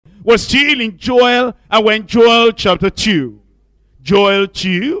We're still in Joel, and we're in Joel chapter 2. Joel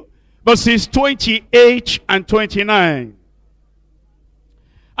 2, verses 28 and 29.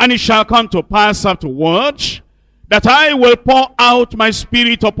 And it shall come to pass afterward, that I will pour out my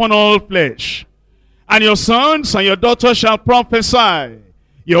spirit upon all flesh. And your sons and your daughters shall prophesy.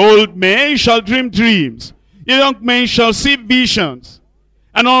 Your old men shall dream dreams. Your young men shall see visions.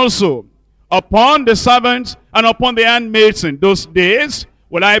 And also, upon the servants and upon the handmaids in those days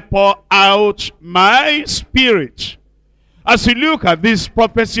will I pour out my spirit. As we look at this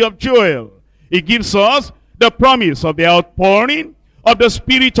prophecy of Joel, it gives us the promise of the outpouring of the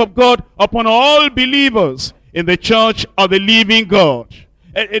Spirit of God upon all believers in the church of the living God.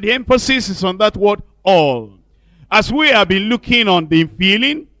 And the emphasis is on that word, all. As we have been looking on the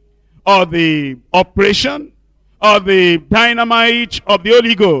infilling or the operation or the dynamite of the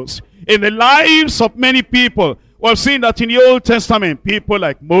Holy Ghost in the lives of many people, we've seen that in the Old Testament, people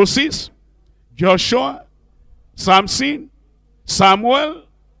like Moses, Joshua, Samson, Samuel,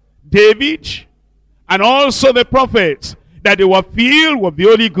 David, and also the prophets, that they were filled with the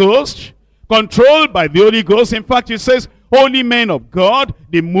Holy Ghost, controlled by the Holy Ghost. In fact, it says, holy men of God,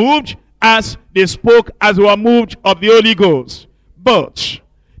 they moved as they spoke, as they were moved of the Holy Ghost. But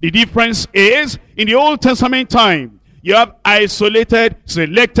the difference is, in the Old Testament time, you have isolated,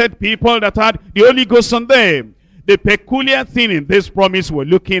 selected people that had the Holy Ghost on them. The peculiar thing in this promise we're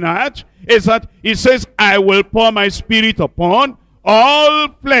looking at is that it says, I will pour my spirit upon all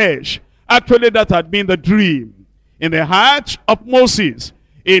flesh. Actually, that had been the dream in the heart of Moses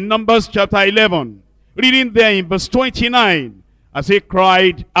in Numbers chapter 11. Reading there in verse 29, as he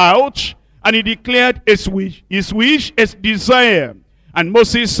cried out, and he declared his wish, his desire. And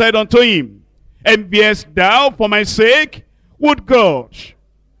Moses said unto him, enviest thou for my sake? Would God,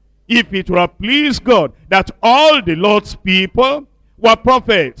 if it were pleased God, that all the Lord's people were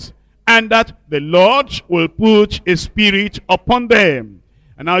prophets, and that the Lord will put his spirit upon them.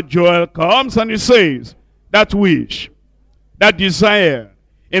 And now Joel comes and he says, that wish, that desire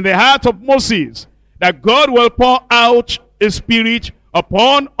in the heart of Moses, that God will pour out his spirit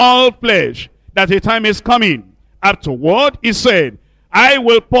upon all flesh, that a time is coming. Afterward, he said, I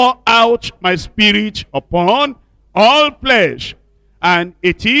will pour out my spirit upon all flesh. And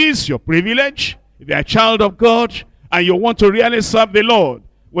it is your privilege, if you're a child of God, and you want to really serve the Lord,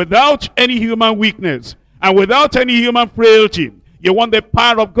 without any human weakness, and without any human frailty. You want the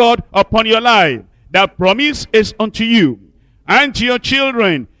power of God upon your life. That promise is unto you, and to your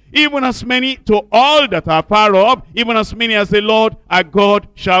children, even as many, to all that are far off, even as many as the Lord our God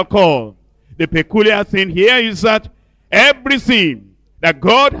shall call. The peculiar thing here is that everything that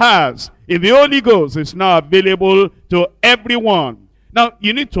God has in the Holy Ghost is now available to everyone. Now,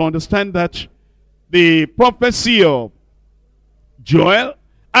 you need to understand that the prophecy of Joel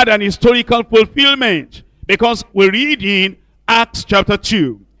had an historical fulfillment, because we read in Acts chapter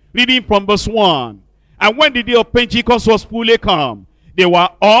 2, reading from verse 1. And when the day of Pentecost was fully come, they were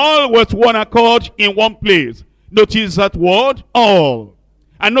all with one accord in one place. Notice that word, all.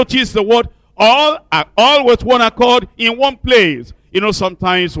 And notice the word, all with one accord in one place. You know,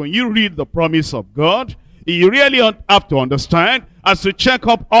 sometimes when you read the promise of God, you really have to understand, as to check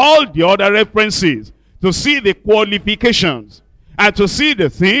up all the other references, to see the qualifications, and to see the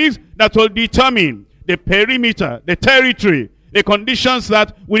things that will determine the perimeter, the territory, the conditions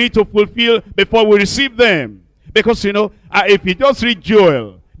that we need to fulfill before we receive them. Because, you know, if you just read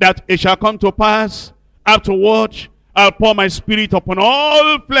Joel, that it shall come to pass afterward, I'll pour my spirit upon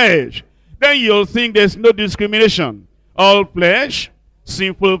all flesh, then you'll think there's no discrimination. All flesh,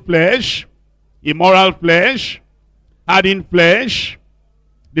 sinful flesh, immoral flesh, hardened flesh,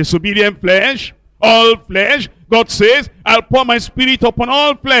 disobedient flesh, all flesh. God says, I'll pour my spirit upon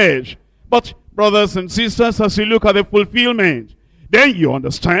all flesh. But brothers and sisters, as you look at the fulfillment, then you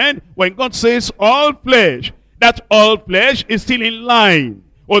understand when God says all flesh, that all flesh is still in line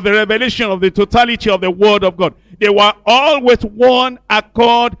with the revelation of the totality of the word of God. They were all with one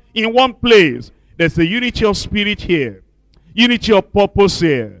accord in one place. There's the unity of spirit here, unity of purpose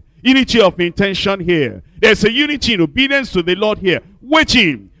here, unity of intention here. There's a unity in obedience to the Lord here,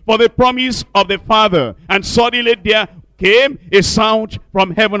 waiting for the promise of the Father. And suddenly there came a sound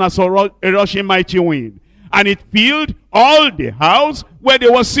from heaven as a rushing mighty wind, and it filled all the house where they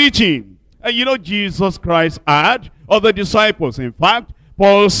were sitting. And you know, Jesus Christ had other disciples. In fact,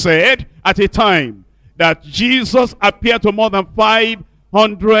 Paul said at a time that Jesus appeared to more than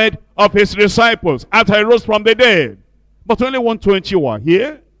 500 of his disciples after he rose from the dead. But only 120 were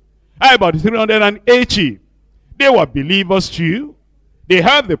here. About 380. They were believers too. They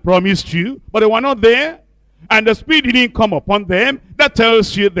had the promise too, but they were not there. and the Spirit didn't come upon them, that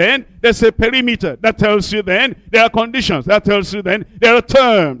tells you then there's a perimeter. That tells you then there are conditions. That tells you then there are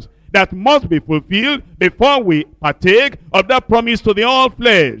terms that must be fulfilled before we partake of that promise to the all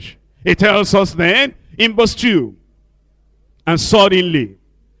flesh. It tells us then in verse 2, and suddenly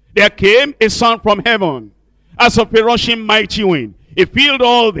there came a sound from heaven, as of a rushing mighty wind. It filled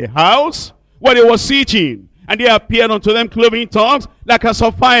all the house where they were sitting, and there appeared unto them cloven tongues like as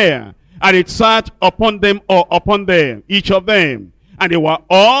of fire, and it sat upon them, or upon them, each of them. And they were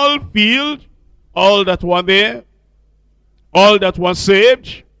all filled, all that were there, all that were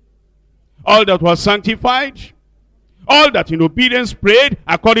saved, all that were sanctified, all that in obedience prayed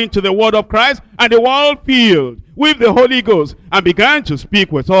according to the word of Christ, and they were all filled with the Holy Ghost, and began to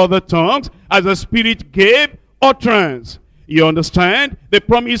speak with other tongues as the Spirit gave utterance. You understand? The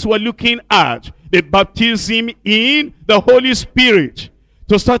promise we're looking at, the baptism in the Holy Spirit.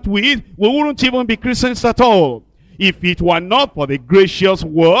 To start with, we wouldn't even be Christians at all if it were not for the gracious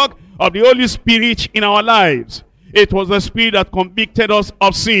work of the Holy Spirit in our lives. It was the Spirit that convicted us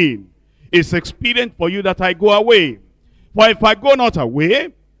of sin. It's expedient for you that I go away. For if I go not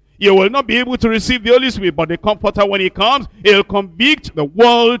away, you will not be able to receive the Holy Spirit. But the Comforter, when he comes, he will convict the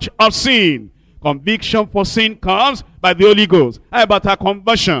world of sin. Conviction for sin comes by the Holy Ghost. How about our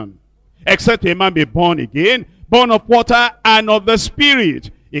conversion? Except a man be born again, born of water and of the Spirit,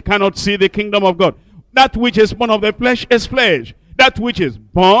 he cannot see the kingdom of God. That which is born of the flesh is flesh. That which is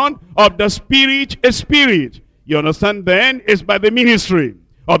born of the Spirit is spirit. You understand then? It's by the ministry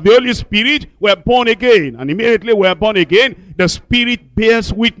of the Holy Spirit we're born again. And immediately we're born again, the Spirit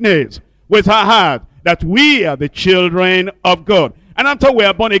bears witness with our heart that we are the children of God. And after we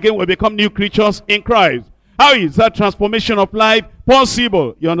are born again, we become new creatures in Christ. How is that transformation of life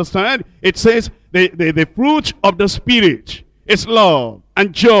possible? You understand? It says the fruit of the Spirit is love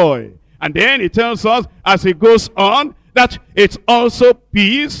and joy. And then it tells us as it goes on that it's also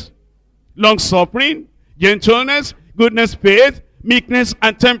peace, long-suffering, gentleness, goodness, faith, meekness,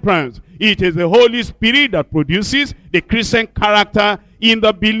 and temperance. It is the Holy Spirit that produces the Christian character in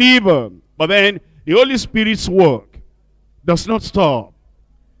the believer. But then the Holy Spirit's work does not stop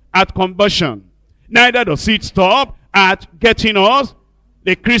at conversion. Neither does it stop at getting us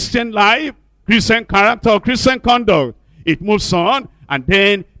the Christian life, Christian character, or Christian conduct. It moves on, and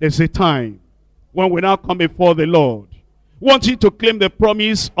then there's a time when we now come before the Lord, wanting to claim the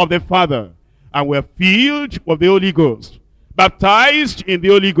promise of the Father, and we're filled with the Holy Ghost, baptized in the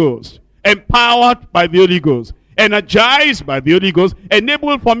Holy Ghost, empowered by the Holy Ghost, energized by the Holy Ghost,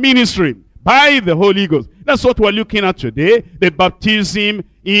 enabled for ministry by the Holy Ghost. That's what we're looking at today, the baptism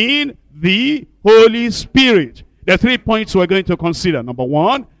in the Holy Spirit. There are 3 points we're going to consider. Number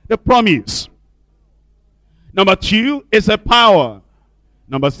 1, the promise. Number 2 is the power.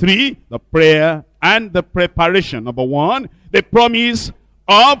 Number 3, the prayer and the preparation. Number 1, the promise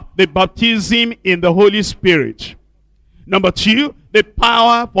of the baptism in the Holy Spirit. Number 2, the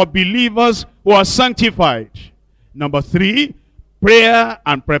power for believers who are sanctified. Number 3, prayer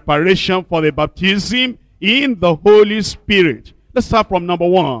and preparation for the baptism in the Holy Spirit. Let's start from number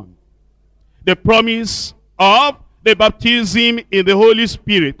 1. The promise of the baptism in the Holy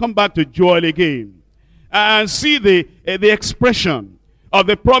Spirit. Come back to Joel again and see the expression of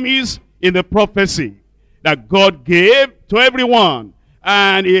the promise in the prophecy that God gave to everyone.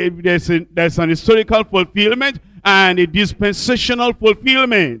 And there's an historical fulfillment and a dispensational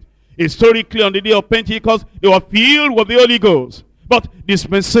fulfillment. Historically, on the day of Pentecost, they were filled with the Holy Ghost. But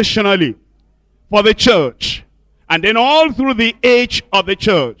dispensationally, for the church. And then all through the age of the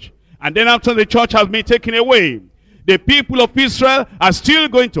church. And then after the church has been taken away, the people of Israel are still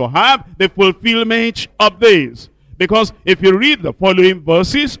going to have the fulfillment of this. Because if you read the following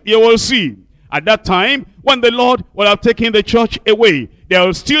verses, you will see at that time when the Lord will have taken the church away, there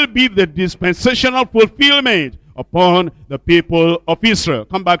will still be the dispensational fulfillment upon the people of Israel.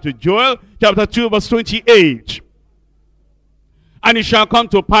 Come back to Joel chapter 2 verse 28. And it shall come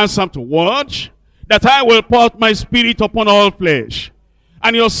to pass afterward that I will pour out my spirit upon all flesh,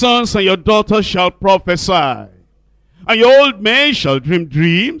 and your sons and your daughters shall prophesy, and your old men shall dream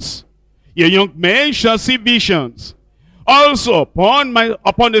dreams, your young men shall see visions. Also upon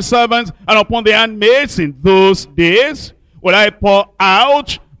the servants and upon the handmaids in those days will I pour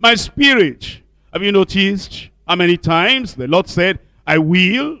out my spirit. Have you noticed how many times the Lord said, I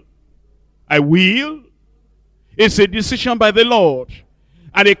will, I will? It's a decision by the Lord,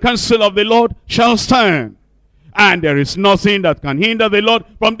 and the counsel of the Lord shall stand. And there is nothing that can hinder the Lord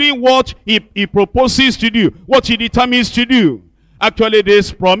from doing what he proposes to do, what he determines to do. Actually,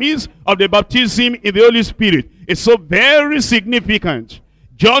 this promise of the baptism in the Holy Spirit is so very significant.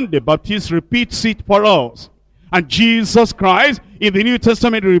 John the Baptist repeats it for us. And Jesus Christ in the New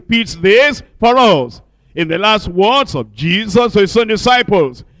Testament repeats this for us. In the last words of Jesus to his own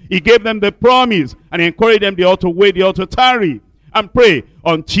disciples, he gave them the promise and encouraged them they ought to wait, they ought to tarry and pray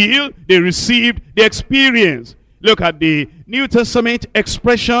until they received the experience. Look at the New Testament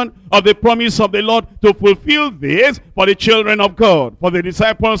expression of the promise of the Lord to fulfill this for the children of God, for the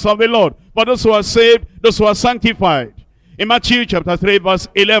disciples of the Lord, for those who are saved, those who are sanctified. In Matthew chapter 3 verse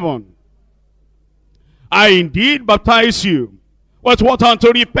 11. I indeed baptize you with water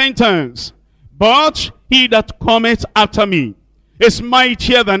unto repentance, but he that cometh after me is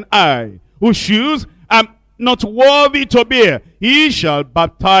mightier than I, whose shoes I am not worthy to bear. He shall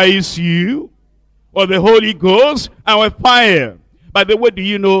baptize you with the Holy Ghost and with fire. By the way, do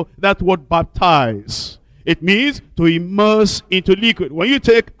you know that word baptize? It means to immerse into liquid. When you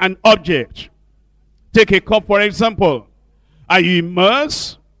take an object, take a cup for example, and you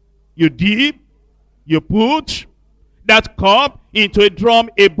immerse, you dip, you put that cup into a drum,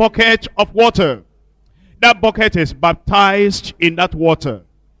 a bucket of water. That bucket is baptized in that water.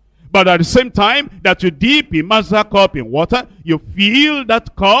 But at the same time that you dip, immerse that cup in water, you fill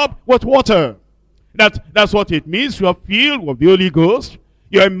that cup with water. That's what it means. You are filled with the Holy Ghost.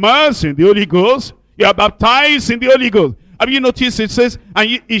 You are immersed in the Holy Ghost. You are baptized in the Holy Ghost. Have you noticed it says,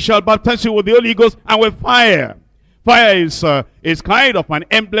 and he shall baptize you with the Holy Ghost and with fire. Fire is kind of an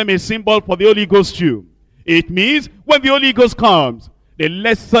emblem, a symbol for the Holy Ghost too. It means when the Holy Ghost comes, the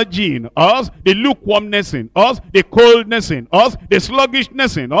lethargy in us, the lukewarmness in us, the coldness in us, the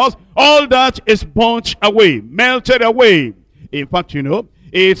sluggishness in us, all that is burnt away, melted away. In fact, you know,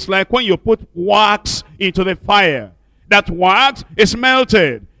 it's like when you put wax into the fire. That wax is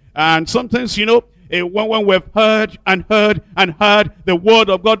melted. And sometimes, you know, when we've heard and heard and heard the word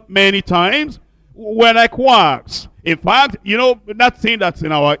of God many times, we're like wax. In fact, you know, that thing that's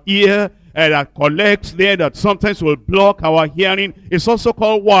in our ear, that collects there, that sometimes will block our hearing, is also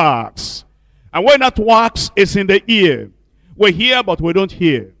called wax. And when that wax is in the ear, we hear but we don't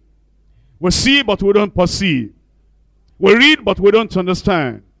hear. We see but we don't perceive. We read but we don't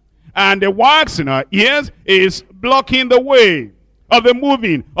understand. And the wax in our ears is blocking the way of the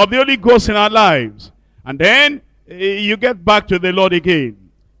moving of the Holy Ghost in our lives. And then you get back to the Lord again.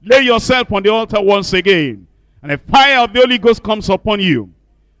 Lay yourself on the altar once again. And the fire of the Holy Ghost comes upon you.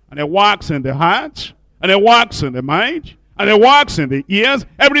 And the wax in the heart, and the wax in the mind, and the wax in the ears.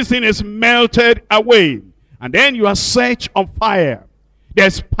 Everything is melted away. And then you are set on fire.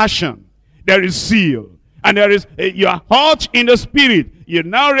 There's passion. There is zeal. And there is, you are hot in the spirit. You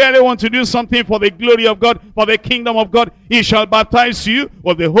now really want to do something for the glory of God, for the kingdom of God. He shall baptize you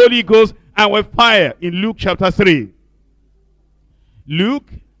with the Holy Ghost and with fire. In Luke chapter 3. Luke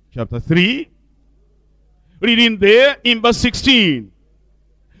chapter 3. Reading there in verse 16.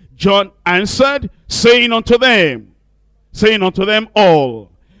 John answered, saying unto them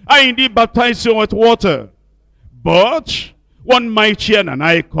all, I indeed baptize you with water, but one mightier than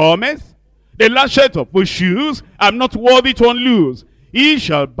I cometh, the latchet of whose shoes I am not worthy to unloose. He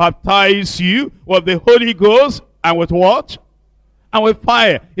shall baptize you with the Holy Ghost and with what? And with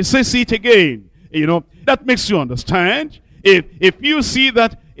fire. He says it again. You know, that makes you understand. If you see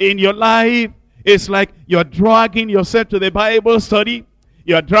that in your life, it's like you're dragging yourself to the Bible study.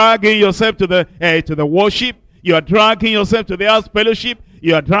 You're dragging yourself to the worship. You're dragging yourself to the house fellowship.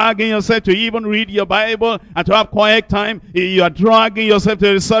 You're dragging yourself to even read your Bible and to have quiet time. You're dragging yourself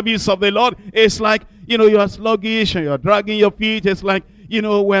to the service of the Lord. It's like, you know, you're sluggish and you're dragging your feet. It's like, you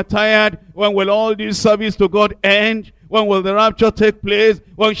know, we're tired. When will all this service to God end? When will the rapture take place?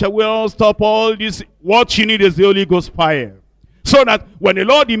 When shall we all stop all this? What you need is the Holy Ghost fire. So that when the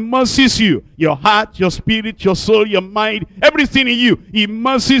Lord immerses you, your heart, your spirit, your soul, your mind, everything in you,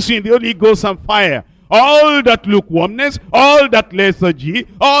 immerses you in the Holy Ghost and fire. All that lukewarmness, all that lethargy,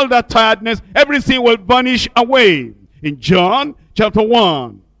 all that tiredness, everything will vanish away. In John chapter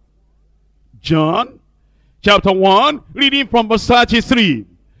 1. John chapter 1, reading from verse 33.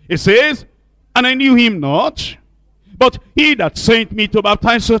 It says, and I knew him not, but he that sent me to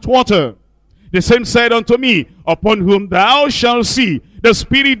baptize with water, the same said unto me, upon whom thou shalt see the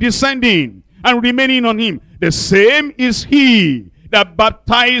Spirit descending and remaining on him, the same is he that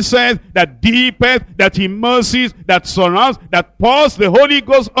baptizeth, that deepeth, that immerses, that surrounds, that pours the Holy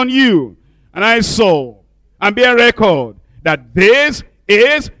Ghost on you. And I saw and bear record that this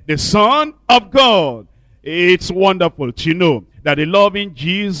is the Son of God. It's wonderful to know that the loving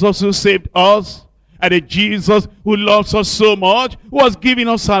Jesus who saved us, and the Jesus who loves us so much, who has given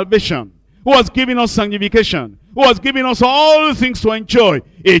us salvation, who has given us sanctification, who has given us all things to enjoy.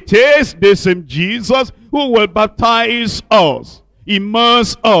 It is the same Jesus who will baptize us,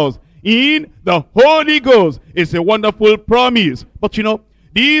 immerse us in the Holy Ghost. It's a wonderful promise. But you know,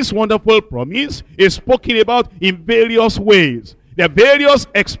 this wonderful promise is spoken about in various ways. There are various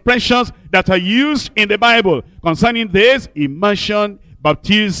expressions that are used in the Bible concerning this immersion,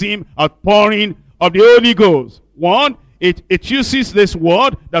 baptism, outpouring of the Holy Ghost. One, it uses this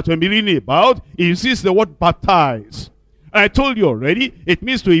word that we're reading about. It uses the word baptize. And I told you already, it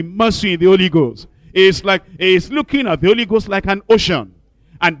means to immerse you in the Holy Ghost. It's looking at the Holy Ghost like an ocean.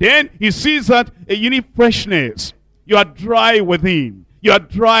 And then he sees that you need freshness. You are dry within. You are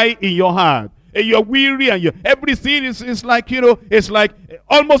dry in your heart. You're weary and everything is like, you know, it's like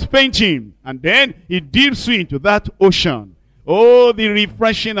almost fainting. And then he dips you into that ocean. Oh, the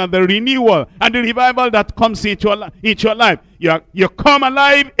refreshing and the renewal and the revival that comes into your life. You come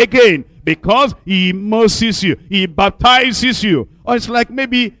alive again because he immerses you. He baptizes you. Or it's like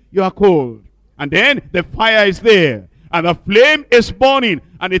maybe you are cold. And then the fire is there. And the flame is burning.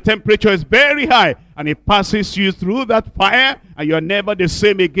 And the temperature is very high. And it passes you through that fire. And you are never the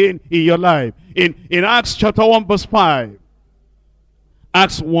same again in your life. In Acts chapter 1 verse 5.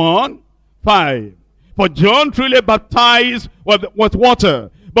 Acts 1, 5. For John truly baptized with water,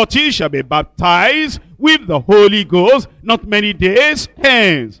 but he shall be baptized with the Holy Ghost not many days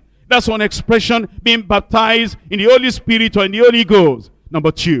hence. That's one expression, being baptized in the Holy Spirit or in the Holy Ghost.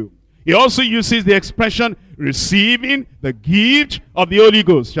 Number 2, he also uses the expression receiving the gift of the Holy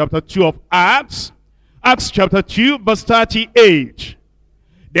Ghost. Chapter 2 of Acts. Acts chapter 2 verse 38.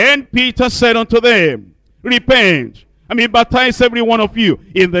 Then Peter said unto them, repent, and be baptized every one of you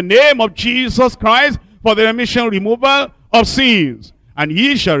in the name of Jesus Christ for the remission removal of sins, and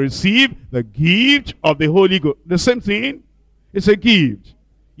ye shall receive the gift of the Holy Ghost. The same thing. It's a gift.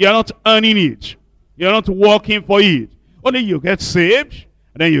 You are not earning it. You are not working for it. Only you get saved,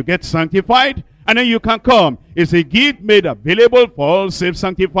 and then you get sanctified, and then you can come. It's a gift made available for all saved,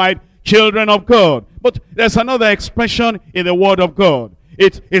 sanctified children of God. But there's another expression in the Word of God.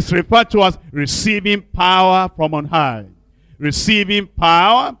 It's referred to as receiving power from on high. Receiving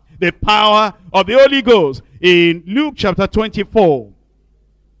power, the power of the Holy Ghost. In Luke chapter 24,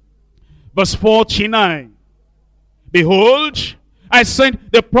 verse 49. Behold, I send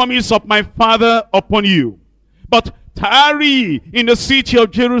the promise of my Father upon you. But tarry in the city of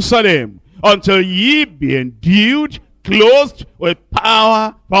Jerusalem until ye be endued, clothed with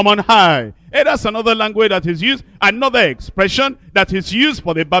power from on high. And that's another language that is used, another expression that is used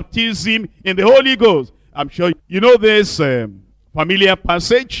for the baptism in the Holy Ghost. I'm sure you know this familiar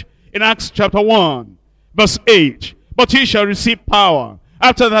passage in Acts chapter 1, verse 8. But ye shall receive power.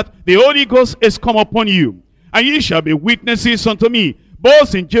 After that, the Holy Ghost is come upon you, and ye shall be witnesses unto me,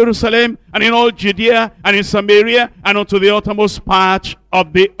 both in Jerusalem and in all Judea and in Samaria and unto the uttermost part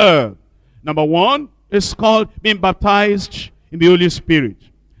of the earth. Number 1 is called being baptized in the Holy Spirit.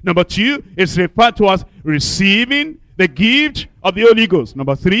 Number 2 is referred to as receiving the gift of the Holy Ghost.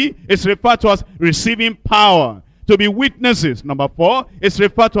 Number 3 is referred to as receiving power to be witnesses. Number 4 is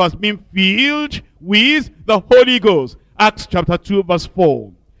referred to as being filled with the Holy Ghost. Acts chapter 2 verse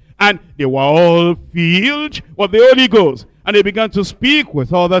 4. And they were all filled with the Holy Ghost, and they began to speak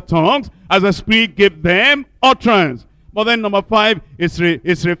with other tongues as the Spirit gave them utterance. But then number 5 is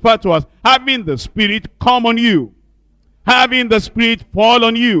referred to as having the Spirit come on you. Having the Spirit fall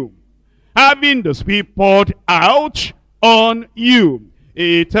on you. Having the Spirit poured out on you.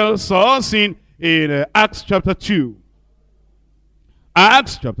 It tells us in Acts chapter 2.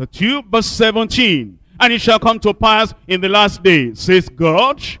 Acts chapter 2 verse 17. And it shall come to pass in the last days, says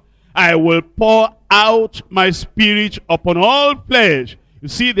God, I will pour out my Spirit upon all flesh. You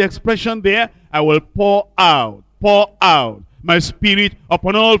see the expression there? I will pour out my Spirit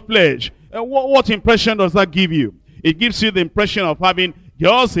upon all flesh. What impression does that give you? It gives you the impression of having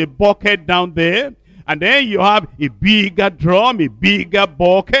just a bucket down there, and then you have a bigger drum, a bigger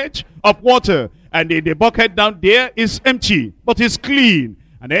bucket of water, and the bucket down there is empty, but it's clean.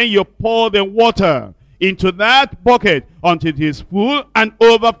 And then you pour the water into that bucket until it is full and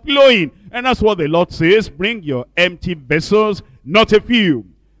overflowing. And that's what the Lord says, bring your empty vessels, not a few.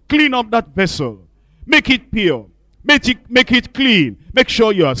 Clean up that vessel. Make it pure. Make it clean. Make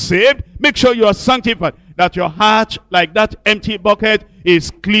sure you are saved. Make sure you are sanctified. That your heart, like that empty bucket,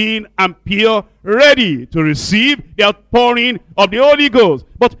 is clean and pure, ready to receive the outpouring of the Holy Ghost.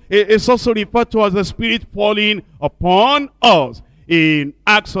 But it's also referred to as the Spirit falling upon us. In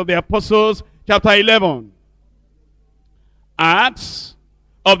Acts of the Apostles, chapter 11. Acts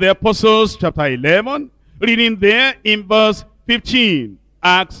of the Apostles, chapter 11. Reading there in verse 15.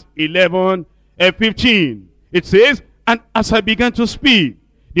 Acts 11, 15. It says, and as I began to speak,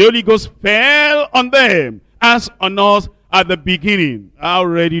 the Holy Ghost fell on them as on us, at the beginning, how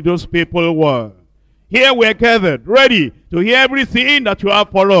ready those people were. Here we're gathered, ready to hear everything that you have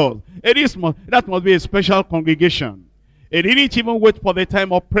for us. That must be a special congregation. It didn't even wait for the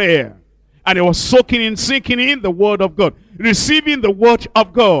time of prayer. And it was soaking in, sinking in the word of God, receiving the word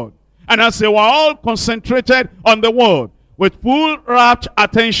of God. And as they were all concentrated on the word, with full rapt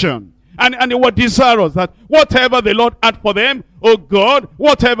attention, and they were desirous that whatever the Lord had for them, oh God,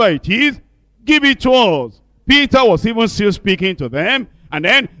 whatever it is, give it to us. Peter was even still speaking to them, and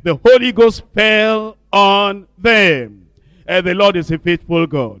then the Holy Ghost fell on them. And the Lord is a faithful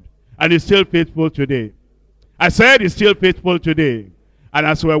God, and He's still faithful today. I said He's still faithful today. And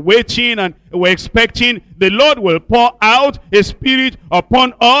as we're waiting and we're expecting, the Lord will pour out His Spirit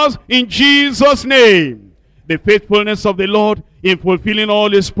upon us in Jesus' name. The faithfulness of the Lord in fulfilling all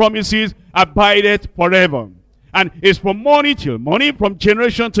His promises abideth forever. And it's from morning till morning, from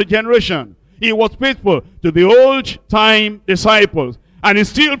generation to generation. He was faithful to the old time disciples. And He's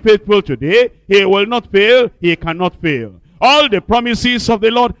still faithful today. He will not fail. He cannot fail. All the promises of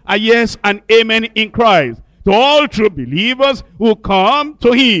the Lord are yes and amen in Christ. To all true believers who come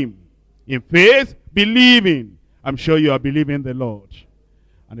to Him in faith, believing. I'm sure you are believing the Lord.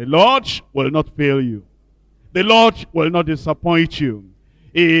 And the Lord will not fail you. The Lord will not disappoint you.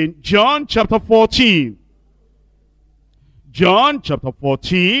 In John chapter 14. John chapter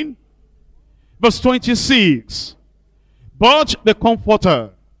 14, verse 26. But the Comforter,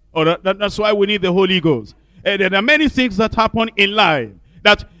 that's why we need the Holy Ghost. There are many things that happen in life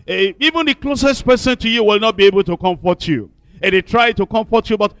that even the closest person to you will not be able to comfort you. They try to comfort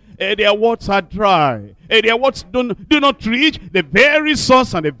you, but their words are dry. Their words do not reach the very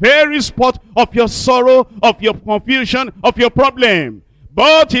source and the very spot of your sorrow, of your confusion, of your problem.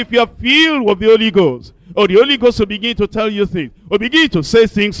 But if you are filled with the Holy Ghost, the Holy Ghost will begin to tell you things, will begin to say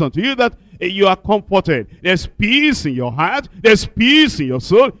things unto you that you are comforted. There's peace in your heart. There's peace in your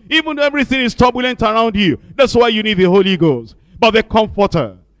soul. Even though everything is turbulent around you. That's why you need the Holy Ghost. But the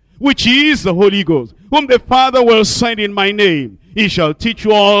Comforter, which is the Holy Ghost, whom the Father will send in my name, He shall teach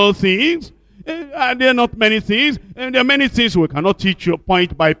you all things. And there are not many things. And there are many things we cannot teach you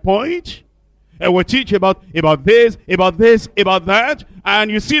point by point. And we'll teach about this, about that.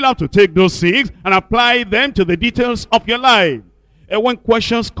 And you still have to take those things and apply them to the details of your life. And when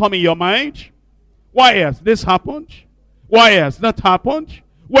questions come in your mind, why has this happened? Why has that happened?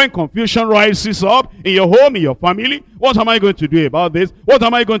 When confusion rises up in your home, in your family, what am I going to do about this? What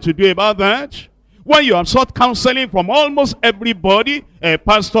am I going to do about that? When you have sought counseling from almost everybody,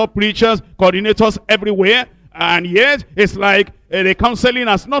 pastor, preachers, coordinators everywhere, and yet it's like the counseling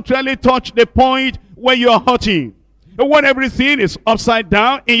has not really touched the point where you are hurting. When everything is upside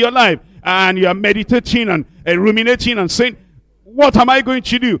down in your life, and you are meditating and ruminating and saying, what am I going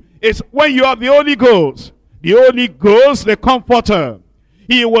to do? It's when you have the Holy Ghost. The Holy Ghost, the Comforter.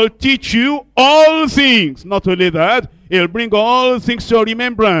 He will teach you all things. Not only that, He'll bring all things to your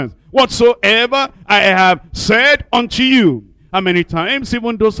remembrance. Whatsoever I have said unto you. How many times,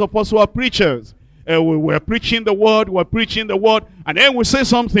 even those of us who are preachers, we're preaching the word, and then we say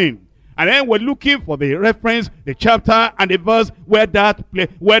something. And then we're looking for the reference, the chapter and the verse where that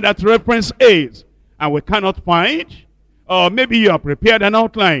reference is. And we cannot find. Or maybe you have prepared an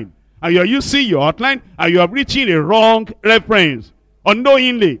outline. And you're using your outline and you have written a wrong reference.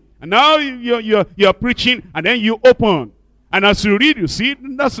 Unknowingly. And now you're preaching and then you open. And as you read, you see,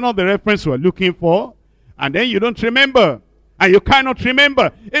 that's not the reference we're looking for. And then you don't remember. And you cannot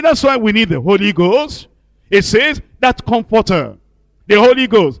remember. And that's why we need the Holy Ghost. It says, that Comforter, the Holy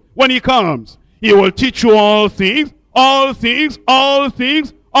Ghost, when He comes, He will teach you all things, all things, all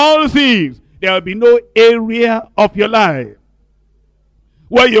things, all things. There will be no area of your life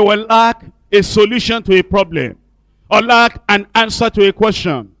where you will lack a solution to a problem, or lack an answer to a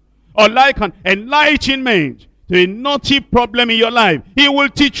question, or lack an enlightenment to a knotty problem in your life. He will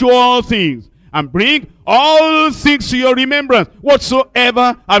teach you all things and bring all things to your remembrance,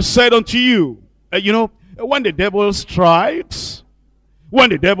 whatsoever I've said unto you. You know, when the devil strikes, when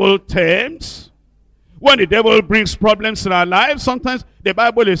the devil tempts, when the devil brings problems in our lives, sometimes the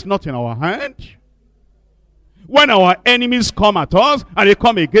Bible is not in our hand. When our enemies come at us and they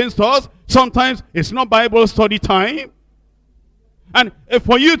come against us, sometimes it's not Bible study time. And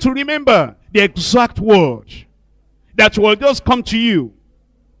for you to remember the exact word that will just come to you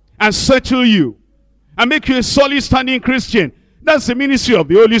and settle you and make you a solid standing Christian. That's the ministry of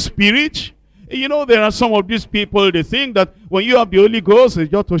the Holy Spirit. You know, there are some of these people, they think that when you have the Holy Ghost,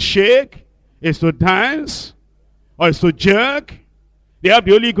 it's just to shake, it's to dance, or it's to jerk. They have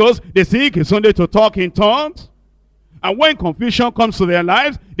the Holy Ghost, they think it's only to talk in tongues. And when confusion comes to their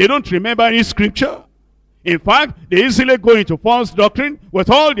lives, they don't remember any scripture. In fact, they easily go into false doctrine with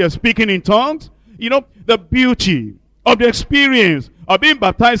all their speaking in tongues. You know, the beauty of the experience of being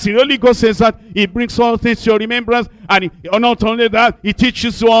baptized in the Holy Ghost says that He brings all things to your remembrance, and not only that, He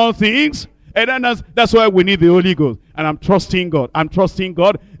teaches you all things. And then that's why we need the Holy Ghost. And I'm trusting God. I'm trusting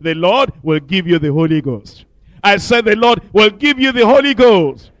God. The Lord will give you the Holy Ghost. I said the Lord will give you the Holy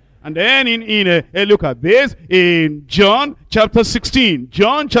Ghost. And then look at this in John chapter 16.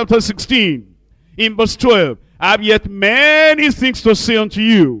 John chapter 16 in verse 12. I have yet many things to say unto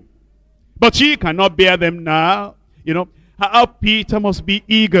you, but ye cannot bear them now. You know, how Peter must be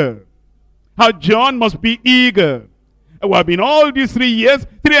eager. How John must be eager. We have been all these 3 years,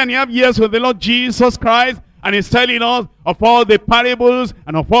 3.5 years with the Lord Jesus Christ, and He's telling us of all the parables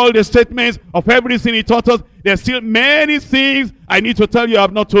and of all the statements of everything He taught us. There are still many things I need to tell you I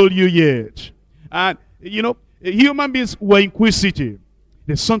have not told you yet. And, you know, human beings were inquisitive.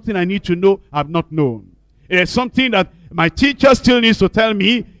 There's something I need to know I have not known. There's something that my teacher still needs to tell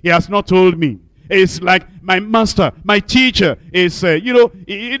me he has not told me. It's like my master, my teacher is,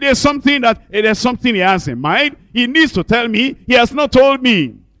 there's something he has in mind. He needs to tell me. He has not told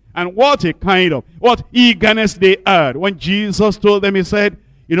me. And what eagerness they had. When Jesus told them, He said,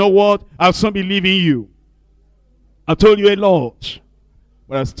 you know what? I'll soon be leaving you. I told you a lot.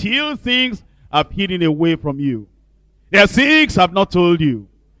 But there are still things I've hidden away from you. There are things I've not told you.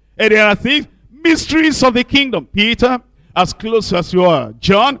 And there are things, mysteries of the kingdom. Peter, as close as you are.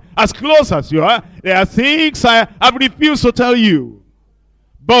 John, as close as you are. There are things I've refused to tell you.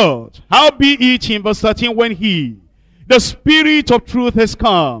 But how be it in verse 13 when He, the Spirit of truth, has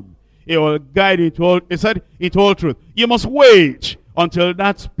come, He will guide into all, He said, into all truth. You must wait until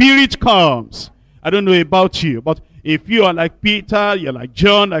that Spirit comes. I don't know about you, but if you are like Peter, you're like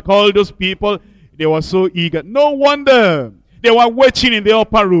John, like all those people, they were so eager. No wonder they were waiting in the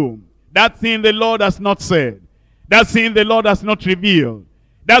upper room. That thing the Lord has not said. That thing the Lord has not revealed.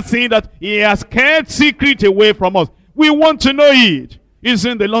 That thing that He has kept secret away from us. We want to know it.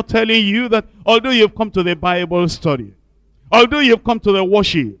 Isn't the Lord telling you that although you've come to the Bible study, although you've come to the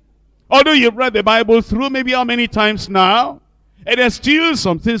worship, although you've read the Bible through maybe how many times now, and there's still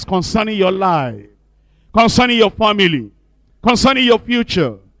some things concerning your life, concerning your family, concerning your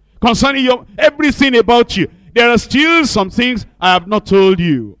future, concerning everything about you. There are still some things I have not told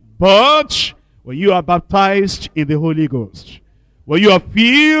you. But when you are baptized in the Holy Ghost, when you are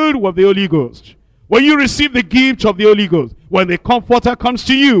filled with the Holy Ghost, when you receive the gift of the Holy Ghost, when the Comforter comes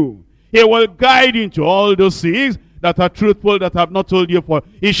to you, He will guide you into all those things that are truthful, that I have not told you. For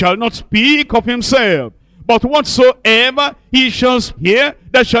He shall not speak of Himself, but whatsoever He shall hear,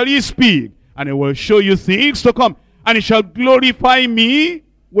 that shall He speak. And He will show you things to come. And He shall glorify me.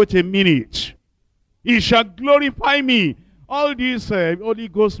 Wait a minute. He shall glorify me. All these Holy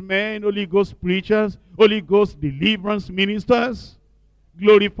Ghost men, Holy Ghost preachers, Holy Ghost deliverance ministers,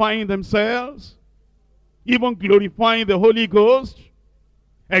 glorifying themselves, even glorifying the Holy Ghost,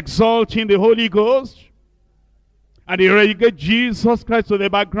 exalting the Holy Ghost, and they relegate Jesus Christ to the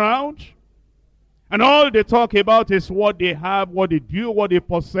background, and all they talk about is what they have, what they do, what they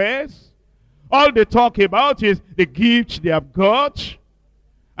possess. All they talk about is the gift they have got.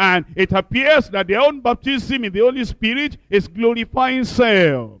 And it appears that their own baptism in the Holy Spirit is glorifying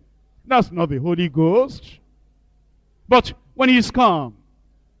self. That's not the Holy Ghost. But when He's come,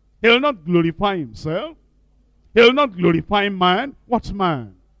 He'll not glorify Himself. He'll not glorify man. What's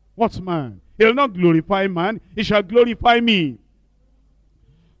man? What's man? He'll not glorify man. He shall glorify me.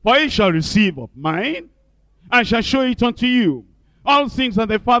 For He shall receive of mine, and shall show it unto you. All things that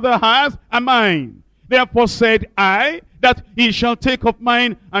the Father has are mine. Therefore said I, that He shall take of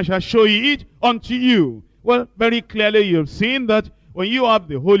mine, and shall show it unto you. Well, very clearly you've seen that when you have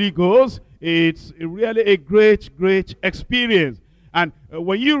the Holy Ghost, it's really a great, great experience. And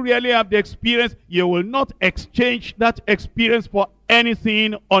when you really have the experience, you will not exchange that experience for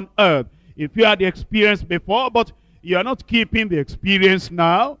anything on earth. If you had the experience before, but you are not keeping the experience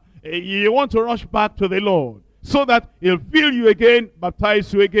now, you want to rush back to the Lord, so that He'll fill you again,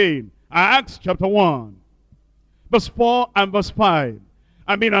 baptize you again. Acts chapter 1, verse 4 and verse 5.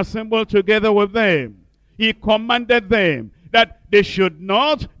 And being assembled together with them, He commanded them that they should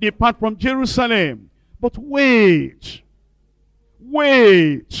not depart from Jerusalem, but wait.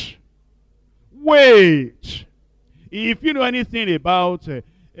 If you know anything about,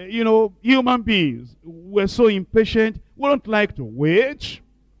 human beings, we're so impatient, we don't like to wait.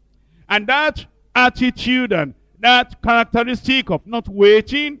 And that attitude and that characteristic of not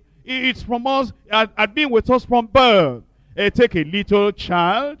waiting, it's from us, had been with us from birth. Take a little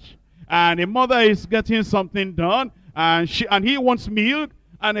child, and a mother is getting something done, and he wants milk,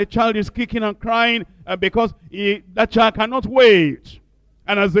 and a child is kicking and crying because that child cannot wait.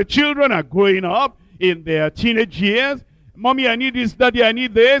 And as the children are growing up in their teenage years, mommy, I need this, daddy, I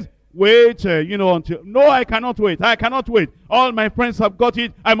need this. Wait, until, no, I cannot wait. I cannot wait. All my friends have got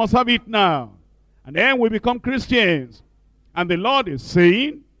it. I must have it now. And then we become Christians. And the Lord is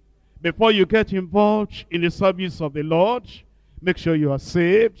saying, before you get involved in the service of the Lord, make sure you are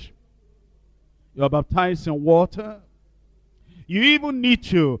saved. You are baptized in water. You even need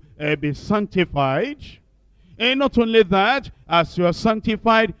to be sanctified. And not only that, as you are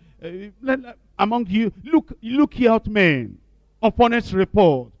sanctified, among you, look ye out men of honest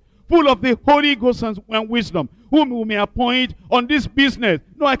report, full of the Holy Ghost and wisdom, whom we may appoint on this business.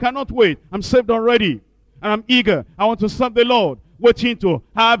 No, I cannot wait. I'm saved already. And I'm eager. I want to serve the Lord. Waiting to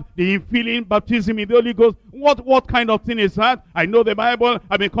have the infilling baptism in the Holy Ghost. What kind of thing is that? I know the Bible.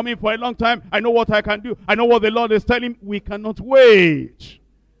 I've been coming for a long time. I know what I can do. I know what the Lord is telling me. We cannot wait.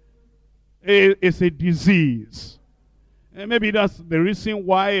 It's a disease. And maybe that's the reason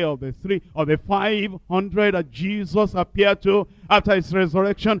why of the 500 that Jesus appeared to after his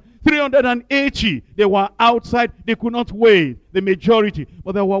resurrection, 380, they were outside. They could not wait, the majority.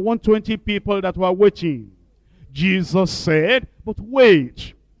 But there were 120 people that were waiting. Jesus said, but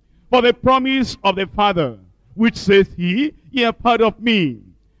wait for the promise of the Father, which saith he, ye have heard of me.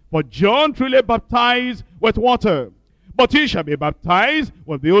 For John truly baptized with water, but he shall be baptized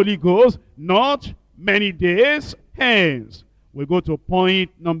with the Holy Ghost not many days hence. We go to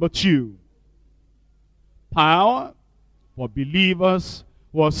point number 2. Power for believers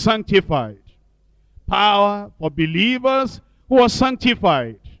who are sanctified. Power for believers who are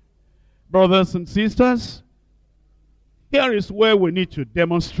sanctified. Brothers and sisters, here is where we need to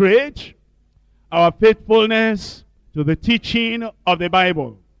demonstrate our faithfulness to the teaching of the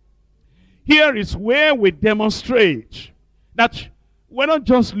Bible. Here is where we demonstrate that we're not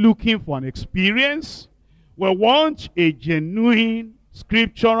just looking for an experience. We want a genuine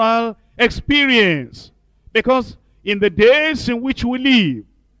scriptural experience. Because in the days in which we live,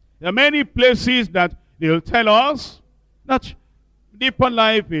 there are many places that they'll tell us that deeper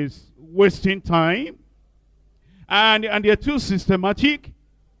life is wasting time. And they're too systematic.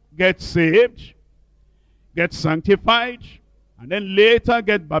 Get saved, get sanctified, and then later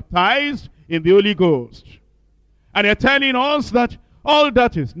get baptized in the Holy Ghost. And they're telling us that all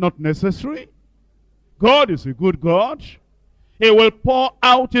that is not necessary. God is a good God. He will pour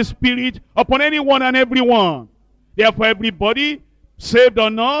out his Spirit upon anyone and everyone. Therefore, everybody, saved or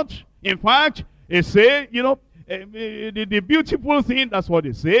not. In fact, they say, the beautiful thing, that's what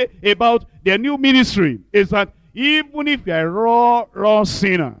they say, about their new ministry, is that even if you're a raw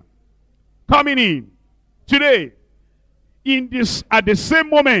sinner, coming in today, at the same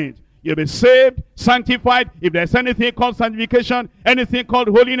moment, you'll be saved, sanctified. If there's anything called sanctification, anything called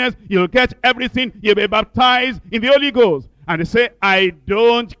holiness, you'll get everything. You'll be baptized in the Holy Ghost. And they say, I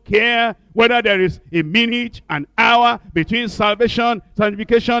don't care whether there is a minute, an hour between salvation,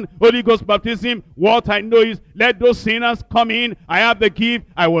 sanctification, Holy Ghost baptism. What I know is, let those sinners come in. I have the gift.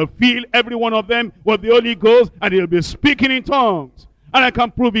 I will fill every one of them with the Holy Ghost, and they'll be speaking in tongues. And I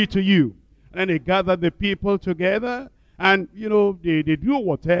can prove it to you. And they gather the people together, and, they do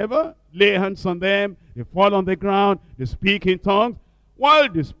whatever. Lay hands on them. They fall on the ground. They speak in tongues. While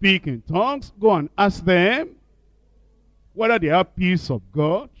they speak in tongues, go and ask them whether they have peace of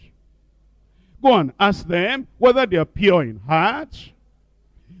God. Go and ask them whether they are pure in heart.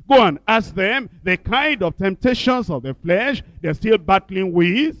 Go and ask them the kind of temptations of the flesh they're still battling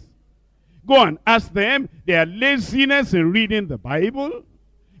with. Go and ask them their laziness in reading the Bible.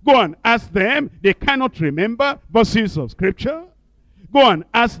 Go and ask them they cannot remember verses of scripture. Go and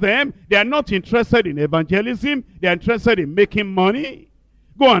ask them they are not interested in evangelism. They are interested in making money.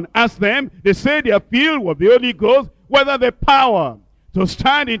 Go and ask them, they say they are filled with the Holy Ghost, whether the power to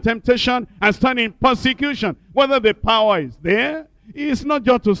stand in temptation and stand in persecution, whether the power is there. It's not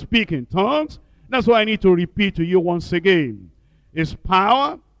just to speak in tongues. That's why I need to repeat to you once again. It's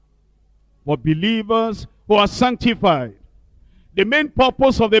power for believers who are sanctified. The main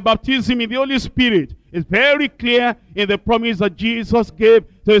purpose of the baptism in the Holy Spirit is very clear in the promise that Jesus gave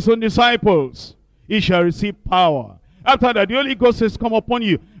to his own disciples. Ye shall receive power. After that, the Holy Ghost has come upon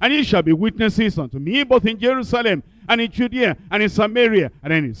you, and ye shall be witnesses unto me, both in Jerusalem and in Judea and in Samaria.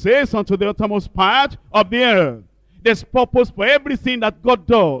 And then he says, unto the uttermost part of the earth. There's purpose for everything that God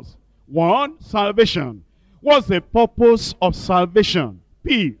does. 1, salvation. What's the purpose of salvation?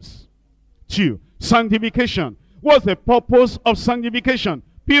 Peace. 2, sanctification. What's the purpose of sanctification?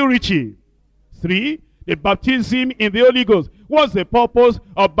 Purity. 3, the baptism in the Holy Ghost. What's the purpose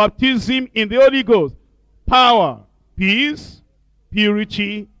of baptism in the Holy Ghost? Power. Peace.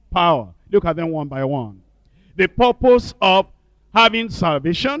 purity, power. Look at them one by one. The purpose of having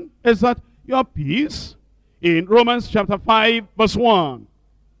salvation is that your peace. In Romans chapter 5 verse 1.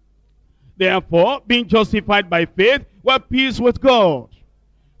 Therefore, being justified by faith, we have peace with God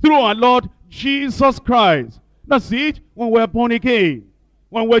through our Lord Jesus Christ. That's it. When we're born again,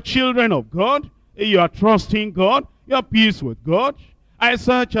 when we're children of God, you are trusting God, you have peace with God.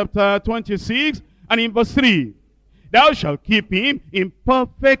 Isaiah chapter 26 and in verse 3. Thou shalt keep him in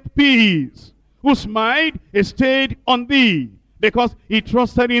perfect peace, whose mind is stayed on thee, because he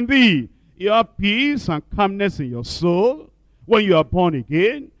trusted in thee. You have peace and calmness in your soul when you are born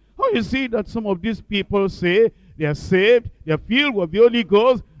again. How is it that some of these people say they are saved, they are filled with the Holy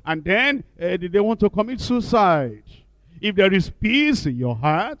Ghost, and then they want to commit suicide? If there is peace in your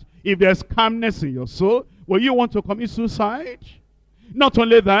heart, if there's calmness in your soul, will you want to commit suicide? Not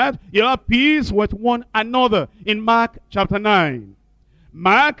only that, you have peace with one another. In Mark chapter 9.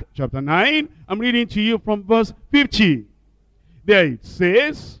 Mark chapter 9, I'm reading to you from verse 50. There it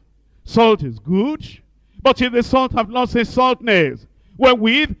says, salt is good, but if the salt have lost its saltness,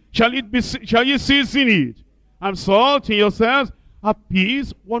 wherewith shall you season it? And salt in yourselves, have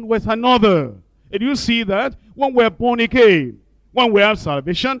peace one with another. And you see that when we're born again, when we have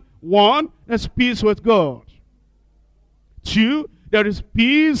salvation, one, there's peace with God. Two, there is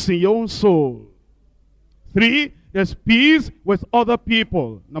peace in your own soul. Three, there's peace with other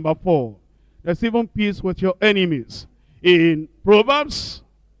people. Number four, there's even peace with your enemies. In Proverbs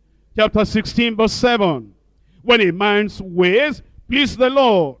chapter 16 verse 7, when a man's ways please the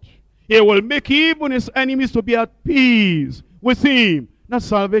Lord, he will make even his enemies to be at peace with him. Not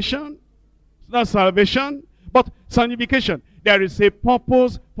salvation. It's not salvation, but sanctification. There is a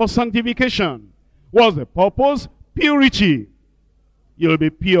purpose for sanctification. What's the purpose? Purity. You'll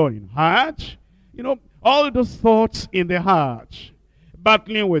be pure in heart. You know, all those thoughts in the heart,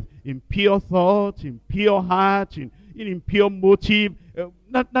 battling with impure thought, impure heart, in impure motive,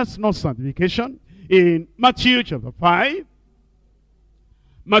 that's not sanctification. In Matthew chapter 5,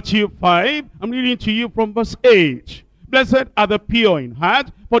 Matthew 5, I'm reading to you from verse 8. Blessed are the pure in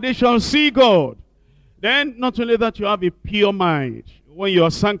heart, for they shall see God. Then, not only that, you have a pure mind when you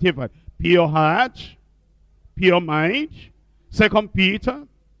are sanctified. Pure heart, pure mind. 2 Peter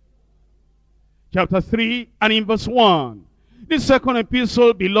chapter 3 and in verse 1. This second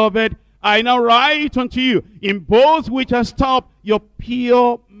epistle, beloved, I now write unto you, in both which I stop your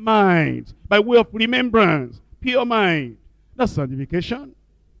pure minds, by way of remembrance. Pure mind. That's sanctification.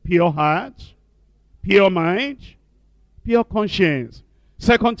 Pure heart, pure mind, pure conscience.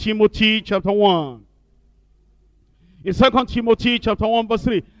 2 Timothy chapter 1. In 2 Timothy chapter 1 verse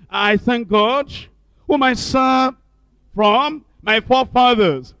 3, I thank God, whom I serve from my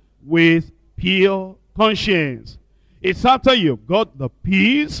forefathers with pure conscience. It's after you've got the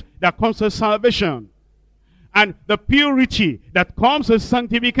peace that comes with salvation, and the purity that comes with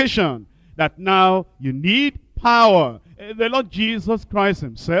sanctification, that now you need power. The Lord Jesus Christ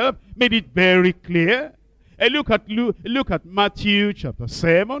himself made it very clear. Look at Matthew chapter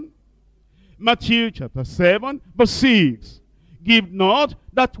 7. Matthew chapter 7 verse 6. Give not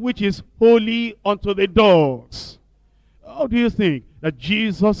that which is holy unto the dogs. How do you think that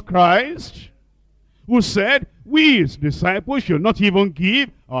Jesus Christ, who said we his disciples should not even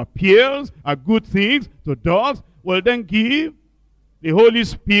give our pearls, our good things to dogs, will then give the Holy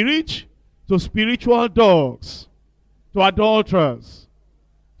Spirit to spiritual dogs, to adulterers,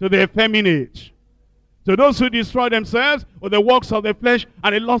 to the effeminate, to those who destroy themselves with the works of the flesh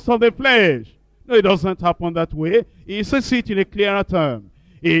and the lust of the flesh? No, it doesn't happen that way. He says it in a clearer term.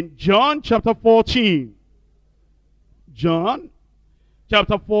 In John chapter 14. John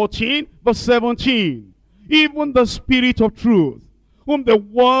chapter 14 verse 17. Even the Spirit of truth, whom the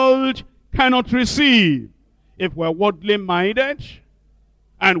world cannot receive. If we're worldly minded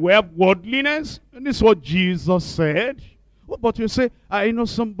and we have worldliness, and this is what Jesus said. Oh, but you say, I know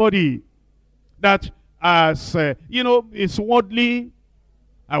somebody that as, is worldly.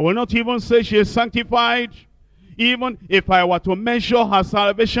 I will not even say she is sanctified. Even if I were to measure her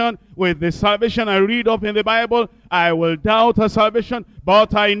salvation with the salvation I read of in the Bible, I will doubt her salvation.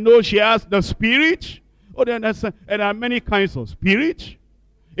 But I know she has the Spirit. Oh, then there are many kinds of spirit.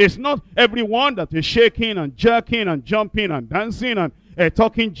 It's not everyone that is shaking and jerking and jumping and dancing and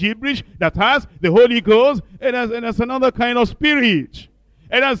talking gibberish that has the Holy Ghost. And there's another kind of spirit.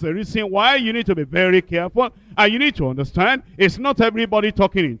 And that's the reason why you need to be very careful. And you need to understand, it's not everybody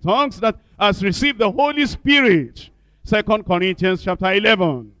talking in tongues that has received the Holy Spirit. 2 Corinthians chapter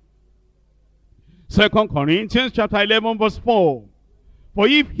 11. 2 Corinthians chapter 11 verse 4. For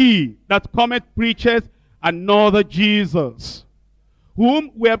if he that cometh preacheth another Jesus,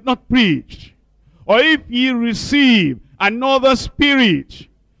 whom we have not preached. Or if ye receive another spirit,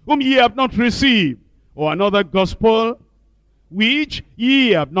 whom ye have not received, or another gospel, which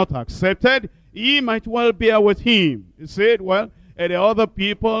ye have not accepted, ye might well bear with him. He said, well, the other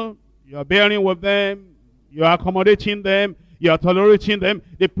people, you are bearing with them, you are accommodating them, you are tolerating them.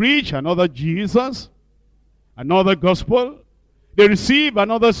 They preach another Jesus, another gospel. They receive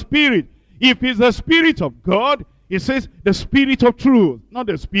another spirit. If it's the spirit of God, it says the spirit of truth, not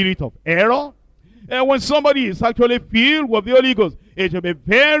the spirit of error. And when somebody is actually filled with the Holy Ghost, it will be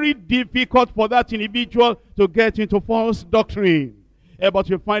very difficult for that individual to get into false doctrine. But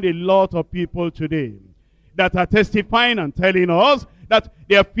you find a lot of people today that are testifying and telling us that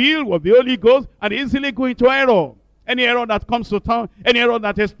they are filled with the Holy Ghost and easily go into error. Any error that comes to town, any error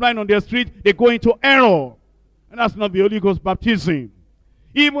that is flying on their street, they go into error. And that's not the Holy Ghost baptism.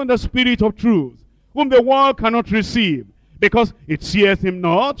 Even the Spirit of truth, whom the world cannot receive, because it seeth him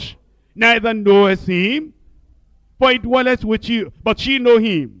not, neither knoweth him, for he dwelleth with you. But ye know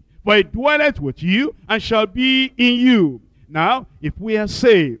him, for he dwelleth with you, and shall be in you. Now, if we are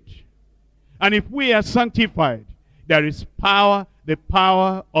saved, and if we are sanctified, there is power, the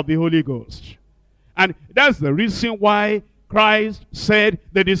power of the Holy Ghost. And that's the reason why Christ said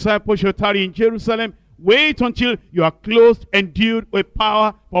the disciples should tarry in Jerusalem. Wait until you are clothed, endued with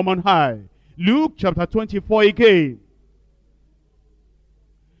power from on high. Luke chapter 24 again.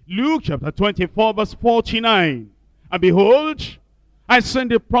 Luke chapter 24 verse 49. And behold, I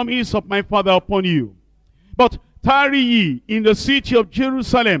send the promise of my Father upon you. But tarry ye in the city of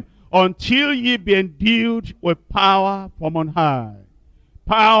Jerusalem until ye be endued with power from on high.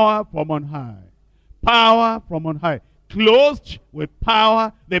 Power from on high. Power from on high. Clothed with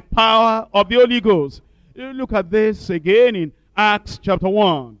power, the power of the Holy Ghost. Look at this again in Acts chapter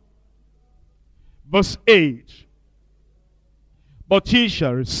 1. Verse 8. But ye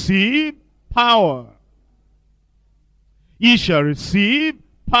shall receive power. Ye shall receive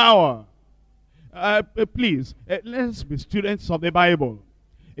power. Please, let's be students of the Bible.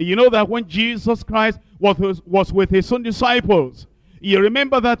 You know that when Jesus Christ was with his own disciples, you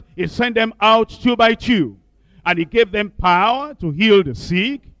remember that he sent them out 2 by 2. And he gave them power to heal the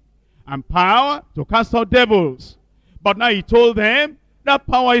sick and power to cast out devils. But now he told them that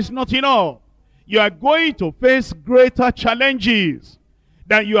power is not enough. You are going to face greater challenges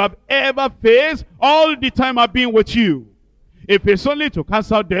than you have ever faced all the time I've been with you. If it's only to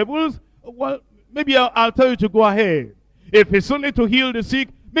cast out devils, well, maybe I'll tell you to go ahead. If it's only to heal the sick,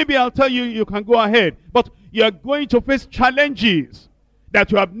 maybe I'll tell you you can go ahead. But you are going to face challenges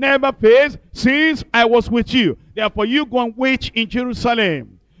that you have never faced since I was with you. Therefore you go and wait in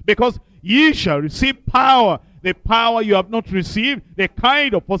Jerusalem, because ye shall receive power. The power you have not received, the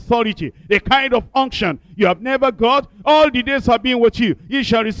kind of authority, the kind of unction you have never got. All the days have been with you. Ye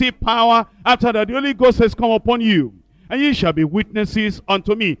shall receive power after that the Holy Ghost has come upon you. And ye shall be witnesses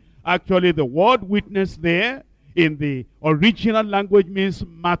unto me. Actually, the word witness there in the original language means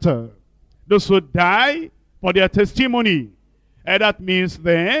martyr. Those who die for their testimony. And that means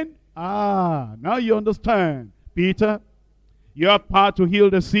then, now you understand. Peter, you have power to heal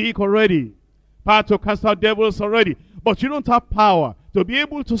the sick already. Power to cast out devils already. But you don't have power to be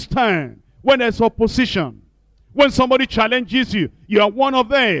able to stand when there's opposition. When somebody challenges you, you are one of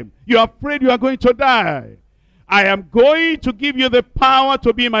them. You are afraid you are going to die. I am going to give you the power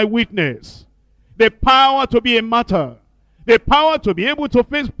to be my witness. The power to be a martyr. The power to be able to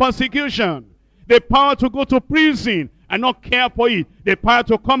face persecution. The power to go to prison and not care for it. The power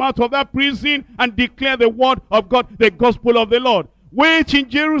to come out of that prison and declare the word of God, the gospel of the Lord. Wait in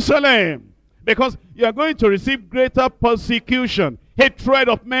Jerusalem, because you are going to receive greater persecution, hatred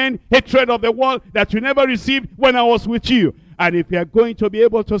of men, hatred of the world that you never received when I was with you. And if you are going to be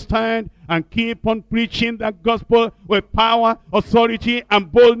able to stand and keep on preaching that gospel with power, authority,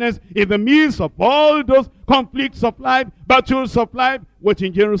 and boldness in the midst of all those conflicts of life, battles of life, wait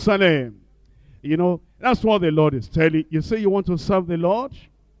in Jerusalem. You know, that's what the Lord is telling. You say you want to serve the Lord?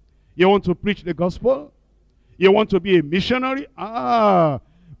 You want to preach the gospel? You want to be a missionary?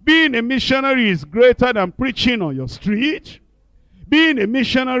 Being a missionary is greater than preaching on your street. Being a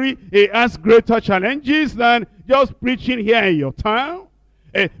missionary, it has greater challenges than just preaching here in your town.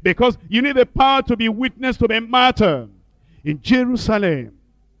 Because you need the power to be witness, to be martyr. In Jerusalem,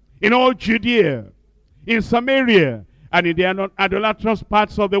 in all Judea, in Samaria, and in the idolatrous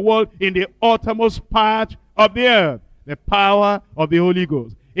parts of the world, in the uttermost part of the earth, the power of the Holy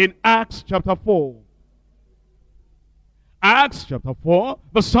Ghost. In Acts chapter 4. Acts chapter 4,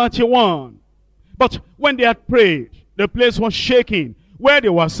 verse 31. But when they had prayed, the place was shaking, where they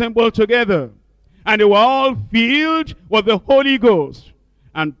were assembled together. And they were all filled with the Holy Ghost.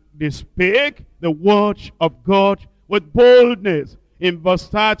 And they spake the word of God with boldness, in verse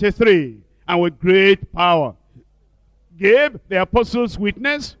 33, and with great power. Gave the apostles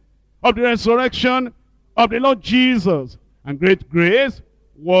witness of the resurrection of the Lord Jesus, and great grace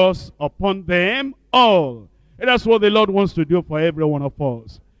was upon them all. And that's what the Lord wants to do for every one of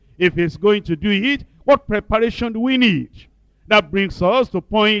us. If he's going to do it, what preparation do we need? That brings us to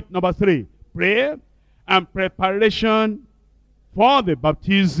point number 3. Prayer and preparation for the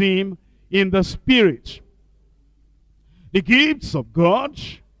baptism in the Spirit. The gifts of God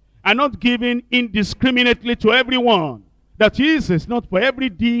are not given indiscriminately to everyone. That is, it's not for every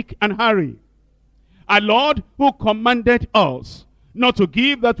Dick and Harry. Our Lord, who commanded us not to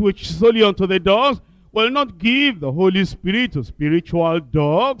give that which is holy unto the dogs, will not give the Holy Spirit to spiritual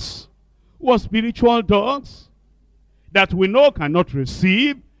dogs. Who are spiritual dogs? That we know cannot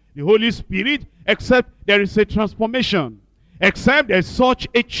receive the Holy Spirit except there is a transformation. Except there is such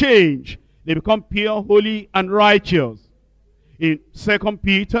a change. They become pure, holy, and righteous. In 2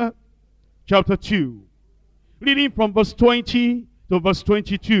 Peter chapter 2, reading from verse 20 to verse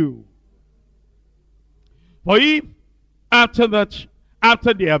 22. For if after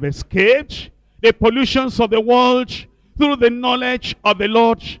they have escaped the pollutions of the world through the knowledge of the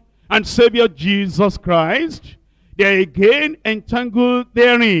Lord and Savior Jesus Christ, they are again entangled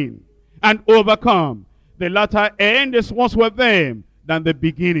therein and overcome, the latter end is worse with them than the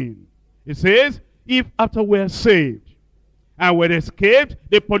beginning. It says, if after we are saved and we escaped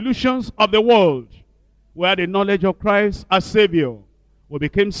the pollutions of the world, we had the knowledge of Christ as Savior, we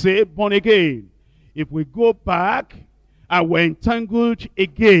became saved, born again. If we go back and we're entangled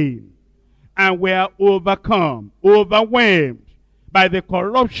again, and we are overcome, overwhelmed by the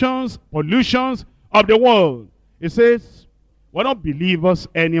corruptions, pollutions of the world, it says, we're not believers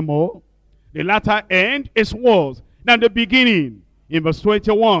anymore. The latter end is worse than the beginning. In verse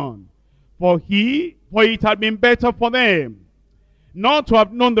 21, for it had been better for them not to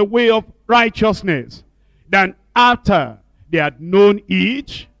have known the way of righteousness, than after they had known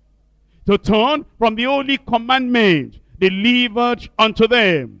it, to turn from the holy commandment delivered unto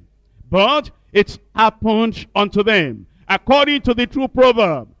them. But it happened unto them, according to the true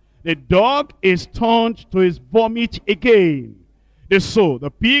proverb, the dog is turned to his vomit again. The sow, the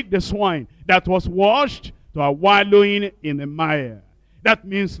pig, the swine that was washed to a wallowing in the mire. That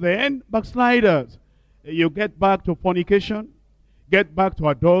means then, backsliders, you get back to fornication, get back to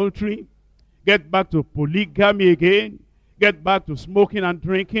adultery, get back to polygamy again, get back to smoking and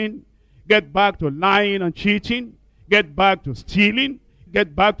drinking, get back to lying and cheating, get back to stealing,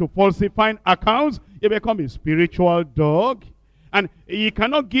 get back to falsifying accounts. You become a spiritual dog, and you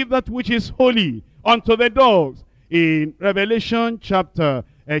cannot give that which is holy unto the dogs. In Revelation chapter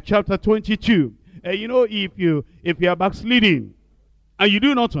 22, you know, if you are backsliding and you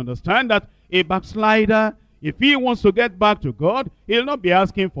do not understand that a backslider, if he wants to get back to God, he'll not be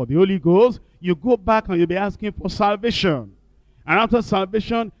asking for the Holy Ghost. You go back and you'll be asking for salvation. And after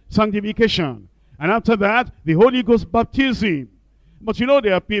salvation, sanctification. And after that, the Holy Ghost baptism. But you know,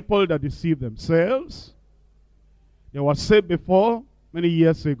 there are people that deceive themselves. They were saved before, many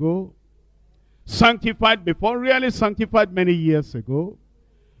years ago. Sanctified before, really sanctified many years ago.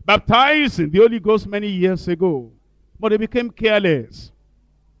 Baptized in the Holy Ghost many years ago. But they became careless.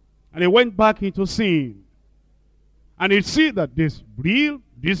 And they went back into sin. And they see that this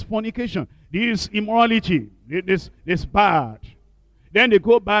fornication, this immorality, this bad. Then they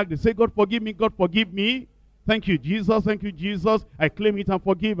go back, they say, God forgive me, God forgive me. Thank you, Jesus, thank you, Jesus. I claim it, I'm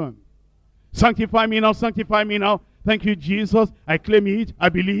forgiven. Sanctify me now, sanctify me now. Thank you, Jesus. I claim it, I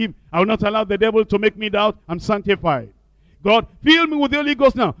believe. I will not allow the devil to make me doubt. I'm sanctified. God, fill me with the Holy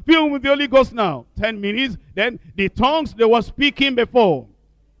Ghost now. Fill me with the Holy Ghost now. 10 minutes, then the tongues they were speaking before.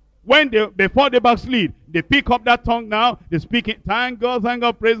 Before they backslid, they pick up that tongue now. They speak it. Thank God,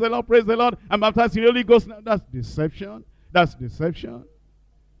 praise the Lord, praise the Lord. I'm baptized in the Holy Ghost now. That's deception. That's deception.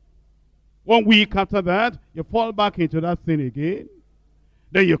 1 week after that, you fall back into that thing again.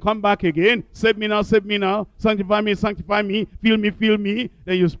 Then you come back again. Save me now, sanctify me, fill me, fill me.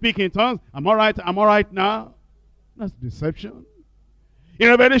 Then you speak in tongues. I'm all right now. That's deception. In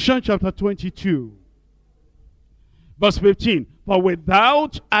Revelation chapter 22, verse 15, for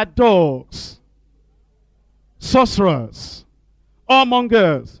without are dogs, sorcerers,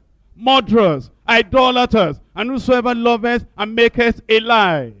 whoremongers, murderers, idolaters, and whosoever loveth and maketh a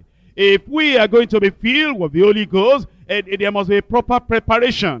lie. If we are going to be filled with the Holy Ghost, there must be a proper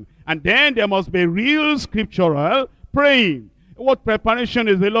preparation. And then there must be real scriptural praying. What preparation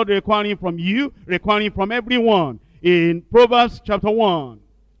is the Lord requiring from you, requiring from everyone? In Proverbs chapter 1.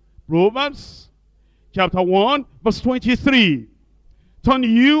 Proverbs chapter 1, verse 23. Turn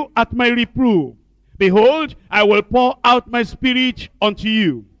you at my reproof. Behold, I will pour out my spirit unto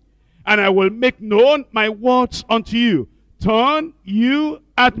you, and I will make known my words unto you. Turn you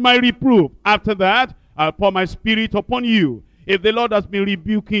at my reproof. After that, I'll pour my spirit upon you. If the Lord has been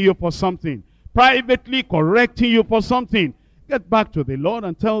rebuking you for something, privately correcting you for something, get back to the Lord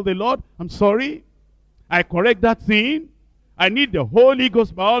and tell the Lord, I'm sorry. I correct that thing. I need the Holy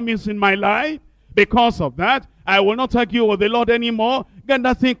Ghost by all means in my life. Because of that, I will not argue with the Lord anymore. Get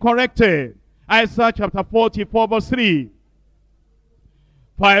that thing corrected. Isaiah chapter 44 verse 3.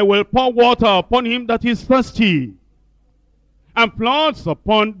 For I will pour water upon him that is thirsty, and floods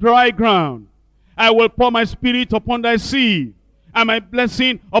upon dry ground. I will pour my spirit upon thy seed, and my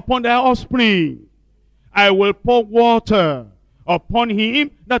blessing upon thy offspring. I will pour water upon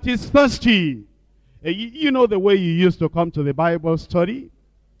him that is thirsty. You know the way you used to come to the Bible study?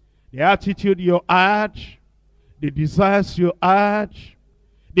 The attitude you had, the desires you had,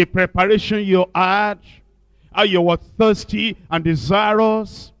 the preparation you had, how you were thirsty and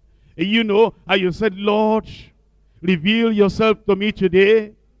desirous. You know how you said, Lord, reveal yourself to me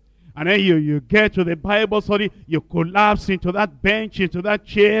today. And then you get to the Bible study, you collapse into that bench, into that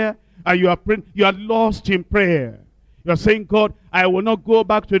chair, and you are praying. You are lost in prayer. You are saying, God, I will not go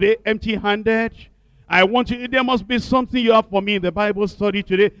back today empty-handed. I want you, there must be something you have for me in the Bible study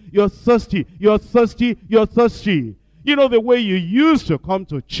today. You're thirsty, you're thirsty, you're thirsty. You know the way you used to come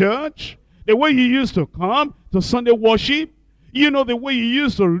to church, the way you used to come to Sunday worship. You know the way you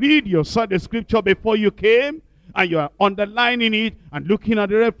used to read your Sunday scripture before you came, and you are underlining it and looking at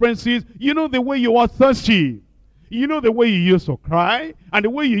the references. You know the way you are thirsty. You know the way you used to cry, and the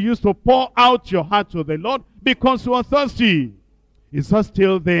way you used to pour out your heart to the Lord because you are thirsty. Is that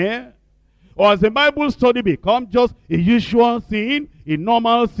still there? Or has the Bible study become just a usual thing, a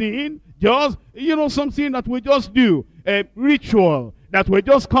normal thing, just, something that we just do, a ritual that we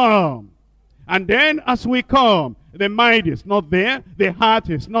just come. And then as we come, the mind is not there, the heart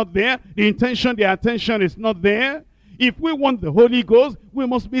is not there, the intention, the attention is not there. If we want the Holy Ghost, we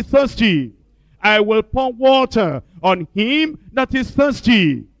must be thirsty. I will pour water on him that is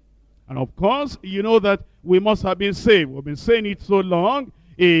thirsty. And of course, you know that we must have been saved. We've been saying it so long,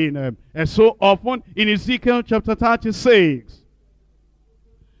 so often in Ezekiel chapter 36.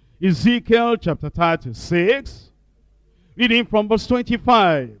 Ezekiel chapter 36, reading from verse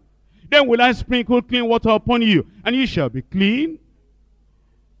 25. Then will I sprinkle clean water upon you, and you shall be clean.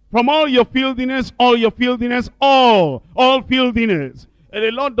 From all your filthiness, all your filthiness, all filthiness. And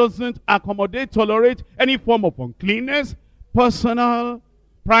the Lord doesn't accommodate, tolerate any form of uncleanness, personal,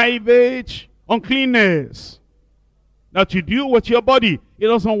 private uncleanness that you do with your body. He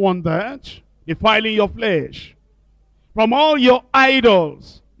doesn't want that. Defiling your flesh. From all your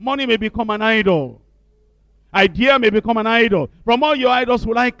idols, money may become an idol. Idea may become an idol. From all your idols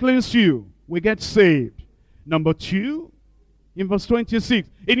will I cleanse you. We get saved. Number 2, in verse 26,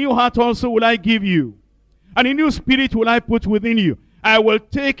 a new heart also will I give you, and a new spirit will I put within you. I will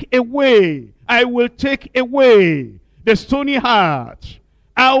take away the stony heart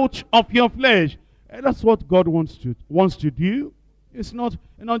out of your flesh. And that's what God wants to do. It's not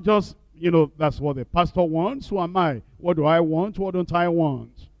just, that's what the pastor wants. Who am I? What do I want? What don't I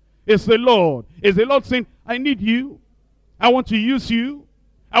want? It's the Lord. It's the Lord saying, I need you. I want to use you.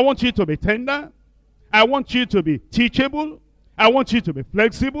 I want you to be tender. I want you to be teachable. I want you to be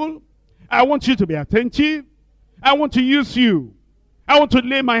flexible. I want you to be attentive. I want to use you. I want to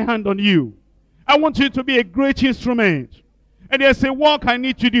lay my hand on you. I want you to be a great instrument. And there's a work I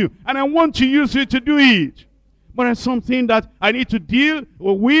need to do, and I want to use you to do it. But there's something that I need to deal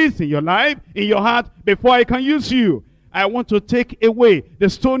with in your life, in your heart, before I can use you. I want to take away the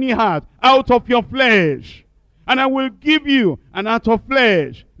stony heart out of your flesh. And I will give you an heart of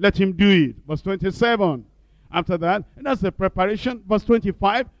flesh. Let him do it. Verse 27. After that, and that's the preparation. Verse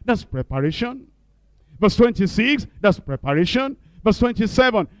 25, that's preparation. Verse 26, that's preparation. Verse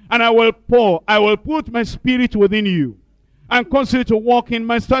 27, and I will put my spirit within you, and cause you to walk in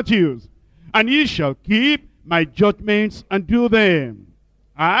my statutes, and ye shall keep my judgments and do them.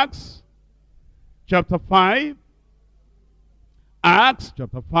 Acts chapter 5. Acts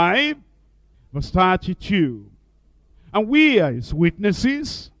chapter 5, verse 32. And we are his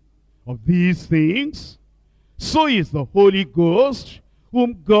witnesses of these things. So is the Holy Ghost,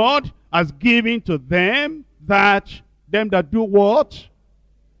 whom God has given to them that do what?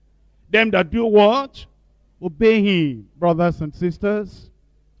 Them that do what? Obey him, brothers and sisters.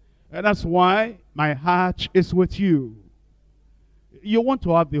 And that's why my heart is with you. You want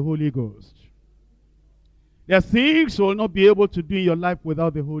to have the Holy Ghost. There are things you will not be able to do in your life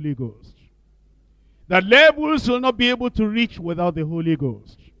without the Holy Ghost. that levels will not be able to reach without the Holy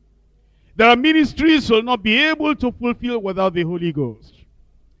Ghost. There are ministries will not be able to fulfill without the Holy Ghost.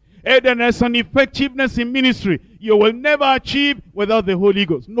 And then there's an effectiveness in ministry you will never achieve without the Holy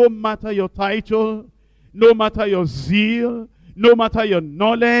Ghost. No matter your title, no matter your zeal, no matter your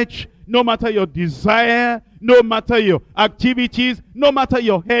knowledge, no matter your desire, no matter your activities, no matter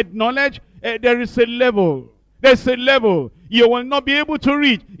your head knowledge, there is a level. There's a level you will not be able to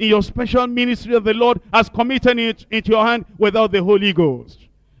reach in your special ministry that the Lord has committed it into your hand without the Holy Ghost.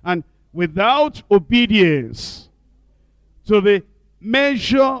 And without obedience to the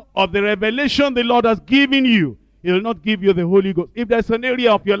measure of the revelation the Lord has given you, He will not give you the Holy Ghost. If there's an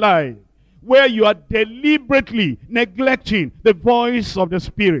area of your life where you are deliberately neglecting the voice of the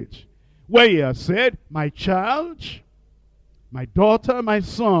Spirit, where He has said, my child, my daughter, my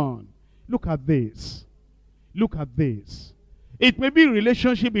son, look at this. Look at this. It may be a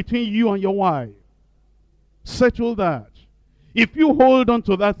relationship between you and your wife. Settle that. If you hold on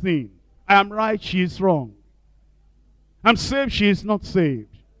to that thing, I am right, she is wrong. I'm saved, she is not saved.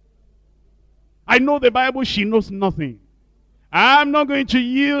 I know the Bible, she knows nothing. I'm not going to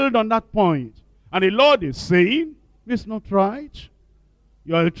yield on that point. And the Lord is saying, it's not right.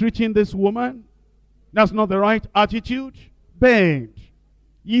 You are treating this woman. That's not the right attitude. Bend.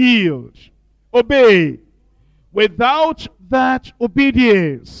 Yield. Obey. Without that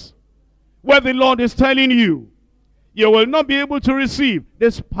obedience, where the Lord is telling you, you will not be able to receive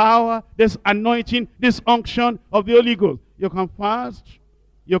this power, this anointing, this unction of the Holy Ghost. You can fast,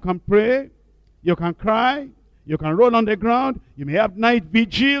 you can pray, you can cry, you can roll on the ground, you may have night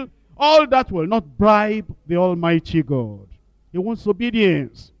vigil. All that will not bribe the Almighty God. He wants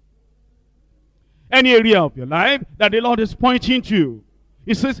obedience. Any area of your life that the Lord is pointing to,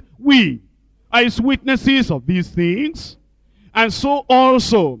 He says, we are His witnesses of these things, and so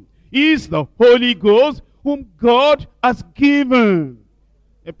also is the Holy Ghost whom God has given.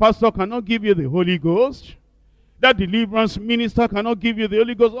 A pastor cannot give you the Holy Ghost. That deliverance minister cannot give you the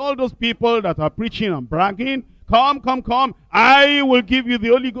Holy Ghost. All those people that are preaching and bragging, come, come, come, I will give you the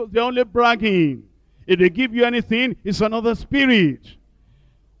Holy Ghost. They're only bragging. If they give you anything, it's another spirit.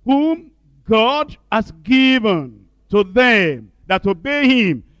 Whom God has given to them that obey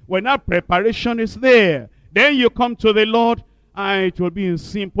Him. When that preparation is there, then you come to the Lord, and it will be in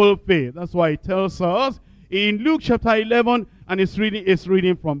simple faith. That's why it tells us in Luke chapter 11, and it's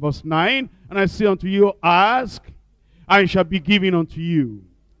reading from verse 9, and I say unto you, ask, and it shall be given unto you.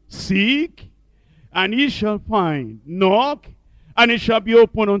 Seek, and ye shall find. Knock, and it shall be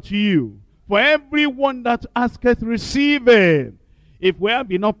opened unto you. For everyone that asketh receiveth. If we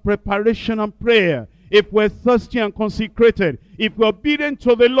have enough preparation and prayer, if we're thirsty and consecrated, if we're obedient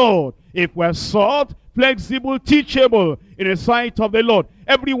to the Lord, if we're soft, flexible, teachable in the sight of the Lord,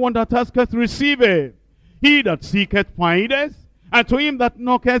 everyone that asketh receiveth. He that seeketh findeth, and to him that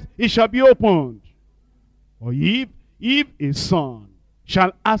knocketh it shall be opened. Or if a son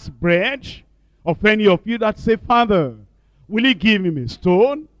shall ask bread of any of you that say, Father, will He give him a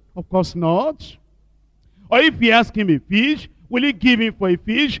stone? Of course not. Or if he ask him a fish, will He give him for a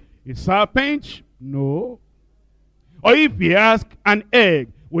fish a serpent? No. Or if he ask an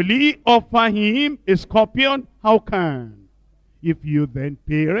egg, will He offer him a scorpion? How can? If you then,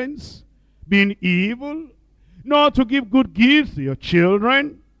 parents, being evil, know how to give good gifts to your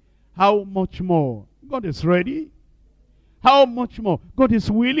children, how much more? God is ready. How much more? God is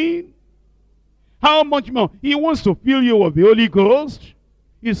willing. How much more? He wants to fill you with the Holy Ghost.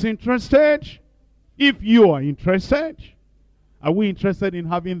 He's interested. If you are interested, are we interested in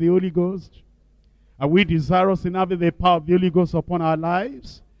having the Holy Ghost? Are we desirous in having the power of the Holy Ghost upon our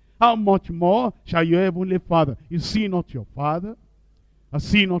lives? How much more shall your heavenly Father? Is He not your Father?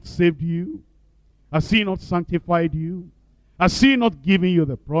 Has He not saved you? Has He not sanctified you? Has He not given you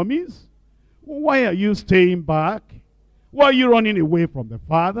the promise? Why are you staying back? Why are you running away from the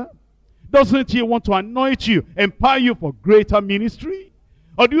Father? Doesn't He want to anoint you, empower you for greater ministry?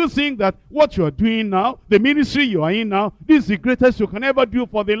 Or do you think that what you are doing now, the ministry you are in now, this is the greatest you can ever do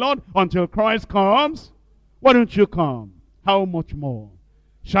for the Lord until Christ comes? Why don't you come? How much more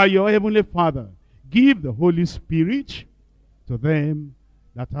shall your heavenly Father give the Holy Spirit to them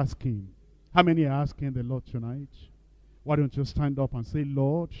that ask Him? How many are asking the Lord tonight? Why don't you stand up and say,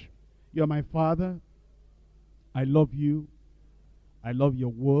 Lord, you are my Father. I love you. I love your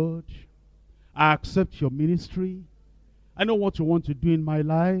word. I accept your ministry. I know what you want to do in my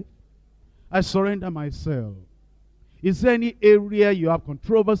life. I surrender myself. Is there any area you have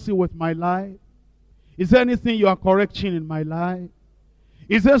controversy with my life? Is there anything you are correcting in my life?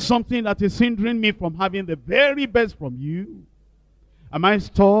 Is there something that is hindering me from having the very best from you? Am I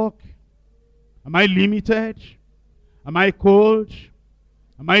stuck? Am I limited? Am I cold?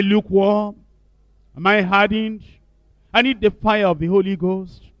 Am I lukewarm? Am I hardened? I need the fire of the Holy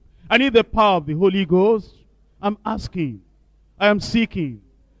Ghost. I need the power of the Holy Ghost. I'm asking. I am seeking.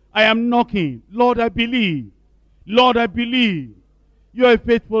 I am knocking. Lord, I believe. Lord, I believe. You are a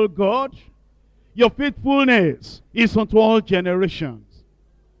faithful God. Your faithfulness is unto all generations.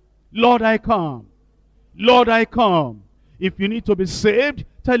 Lord, I come. Lord, I come. If you need to be saved,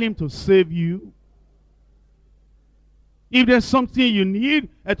 tell him to save you. If there's something you need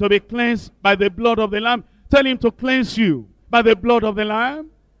to be cleansed by the blood of the Lamb, tell him to cleanse you by the blood of the Lamb.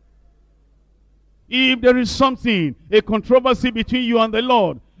 If there is something, a controversy between you and the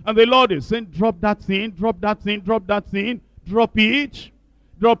Lord is saying, drop that thing, drop that thing, drop that thing, drop it,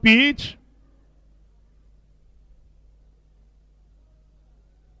 drop it.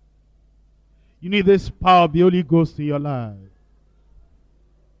 You need this power of the Holy Ghost in your life.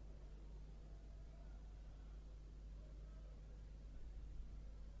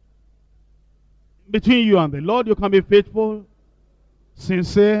 Between you and the Lord, you can be faithful,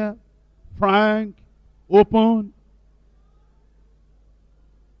 sincere, frank, open.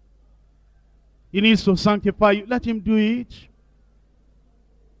 He needs to sanctify you. Let him do it.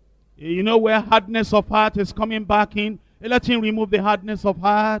 You know where hardness of heart is coming back in? Let him remove the hardness of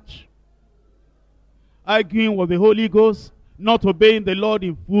heart. Arguing with the Holy Ghost, not obeying the Lord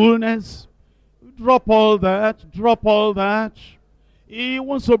in fullness. Drop all that. Drop all that. He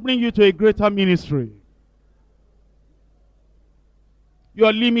wants to bring you to a greater ministry. You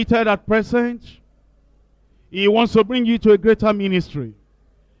are limited at present. He wants to bring you to a greater ministry.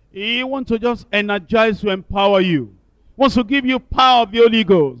 He wants to just energize you, empower you. Wants to give you power of the Holy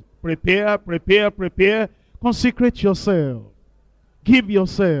Ghost. Prepare, prepare, prepare. Consecrate yourself. Give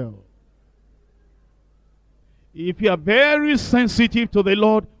yourself. If you are very sensitive to the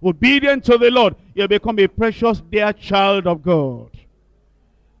Lord, obedient to the Lord, you'll become a precious dear child of God.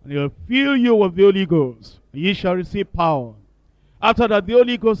 And he'll fill you with the Holy Ghost. And ye shall receive power. After that, the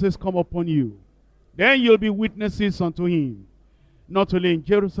Holy Ghost has come upon you. Then you'll be witnesses unto him. Not only in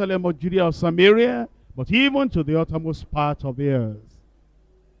Jerusalem or Judea or Samaria, but even to the uttermost part of the earth.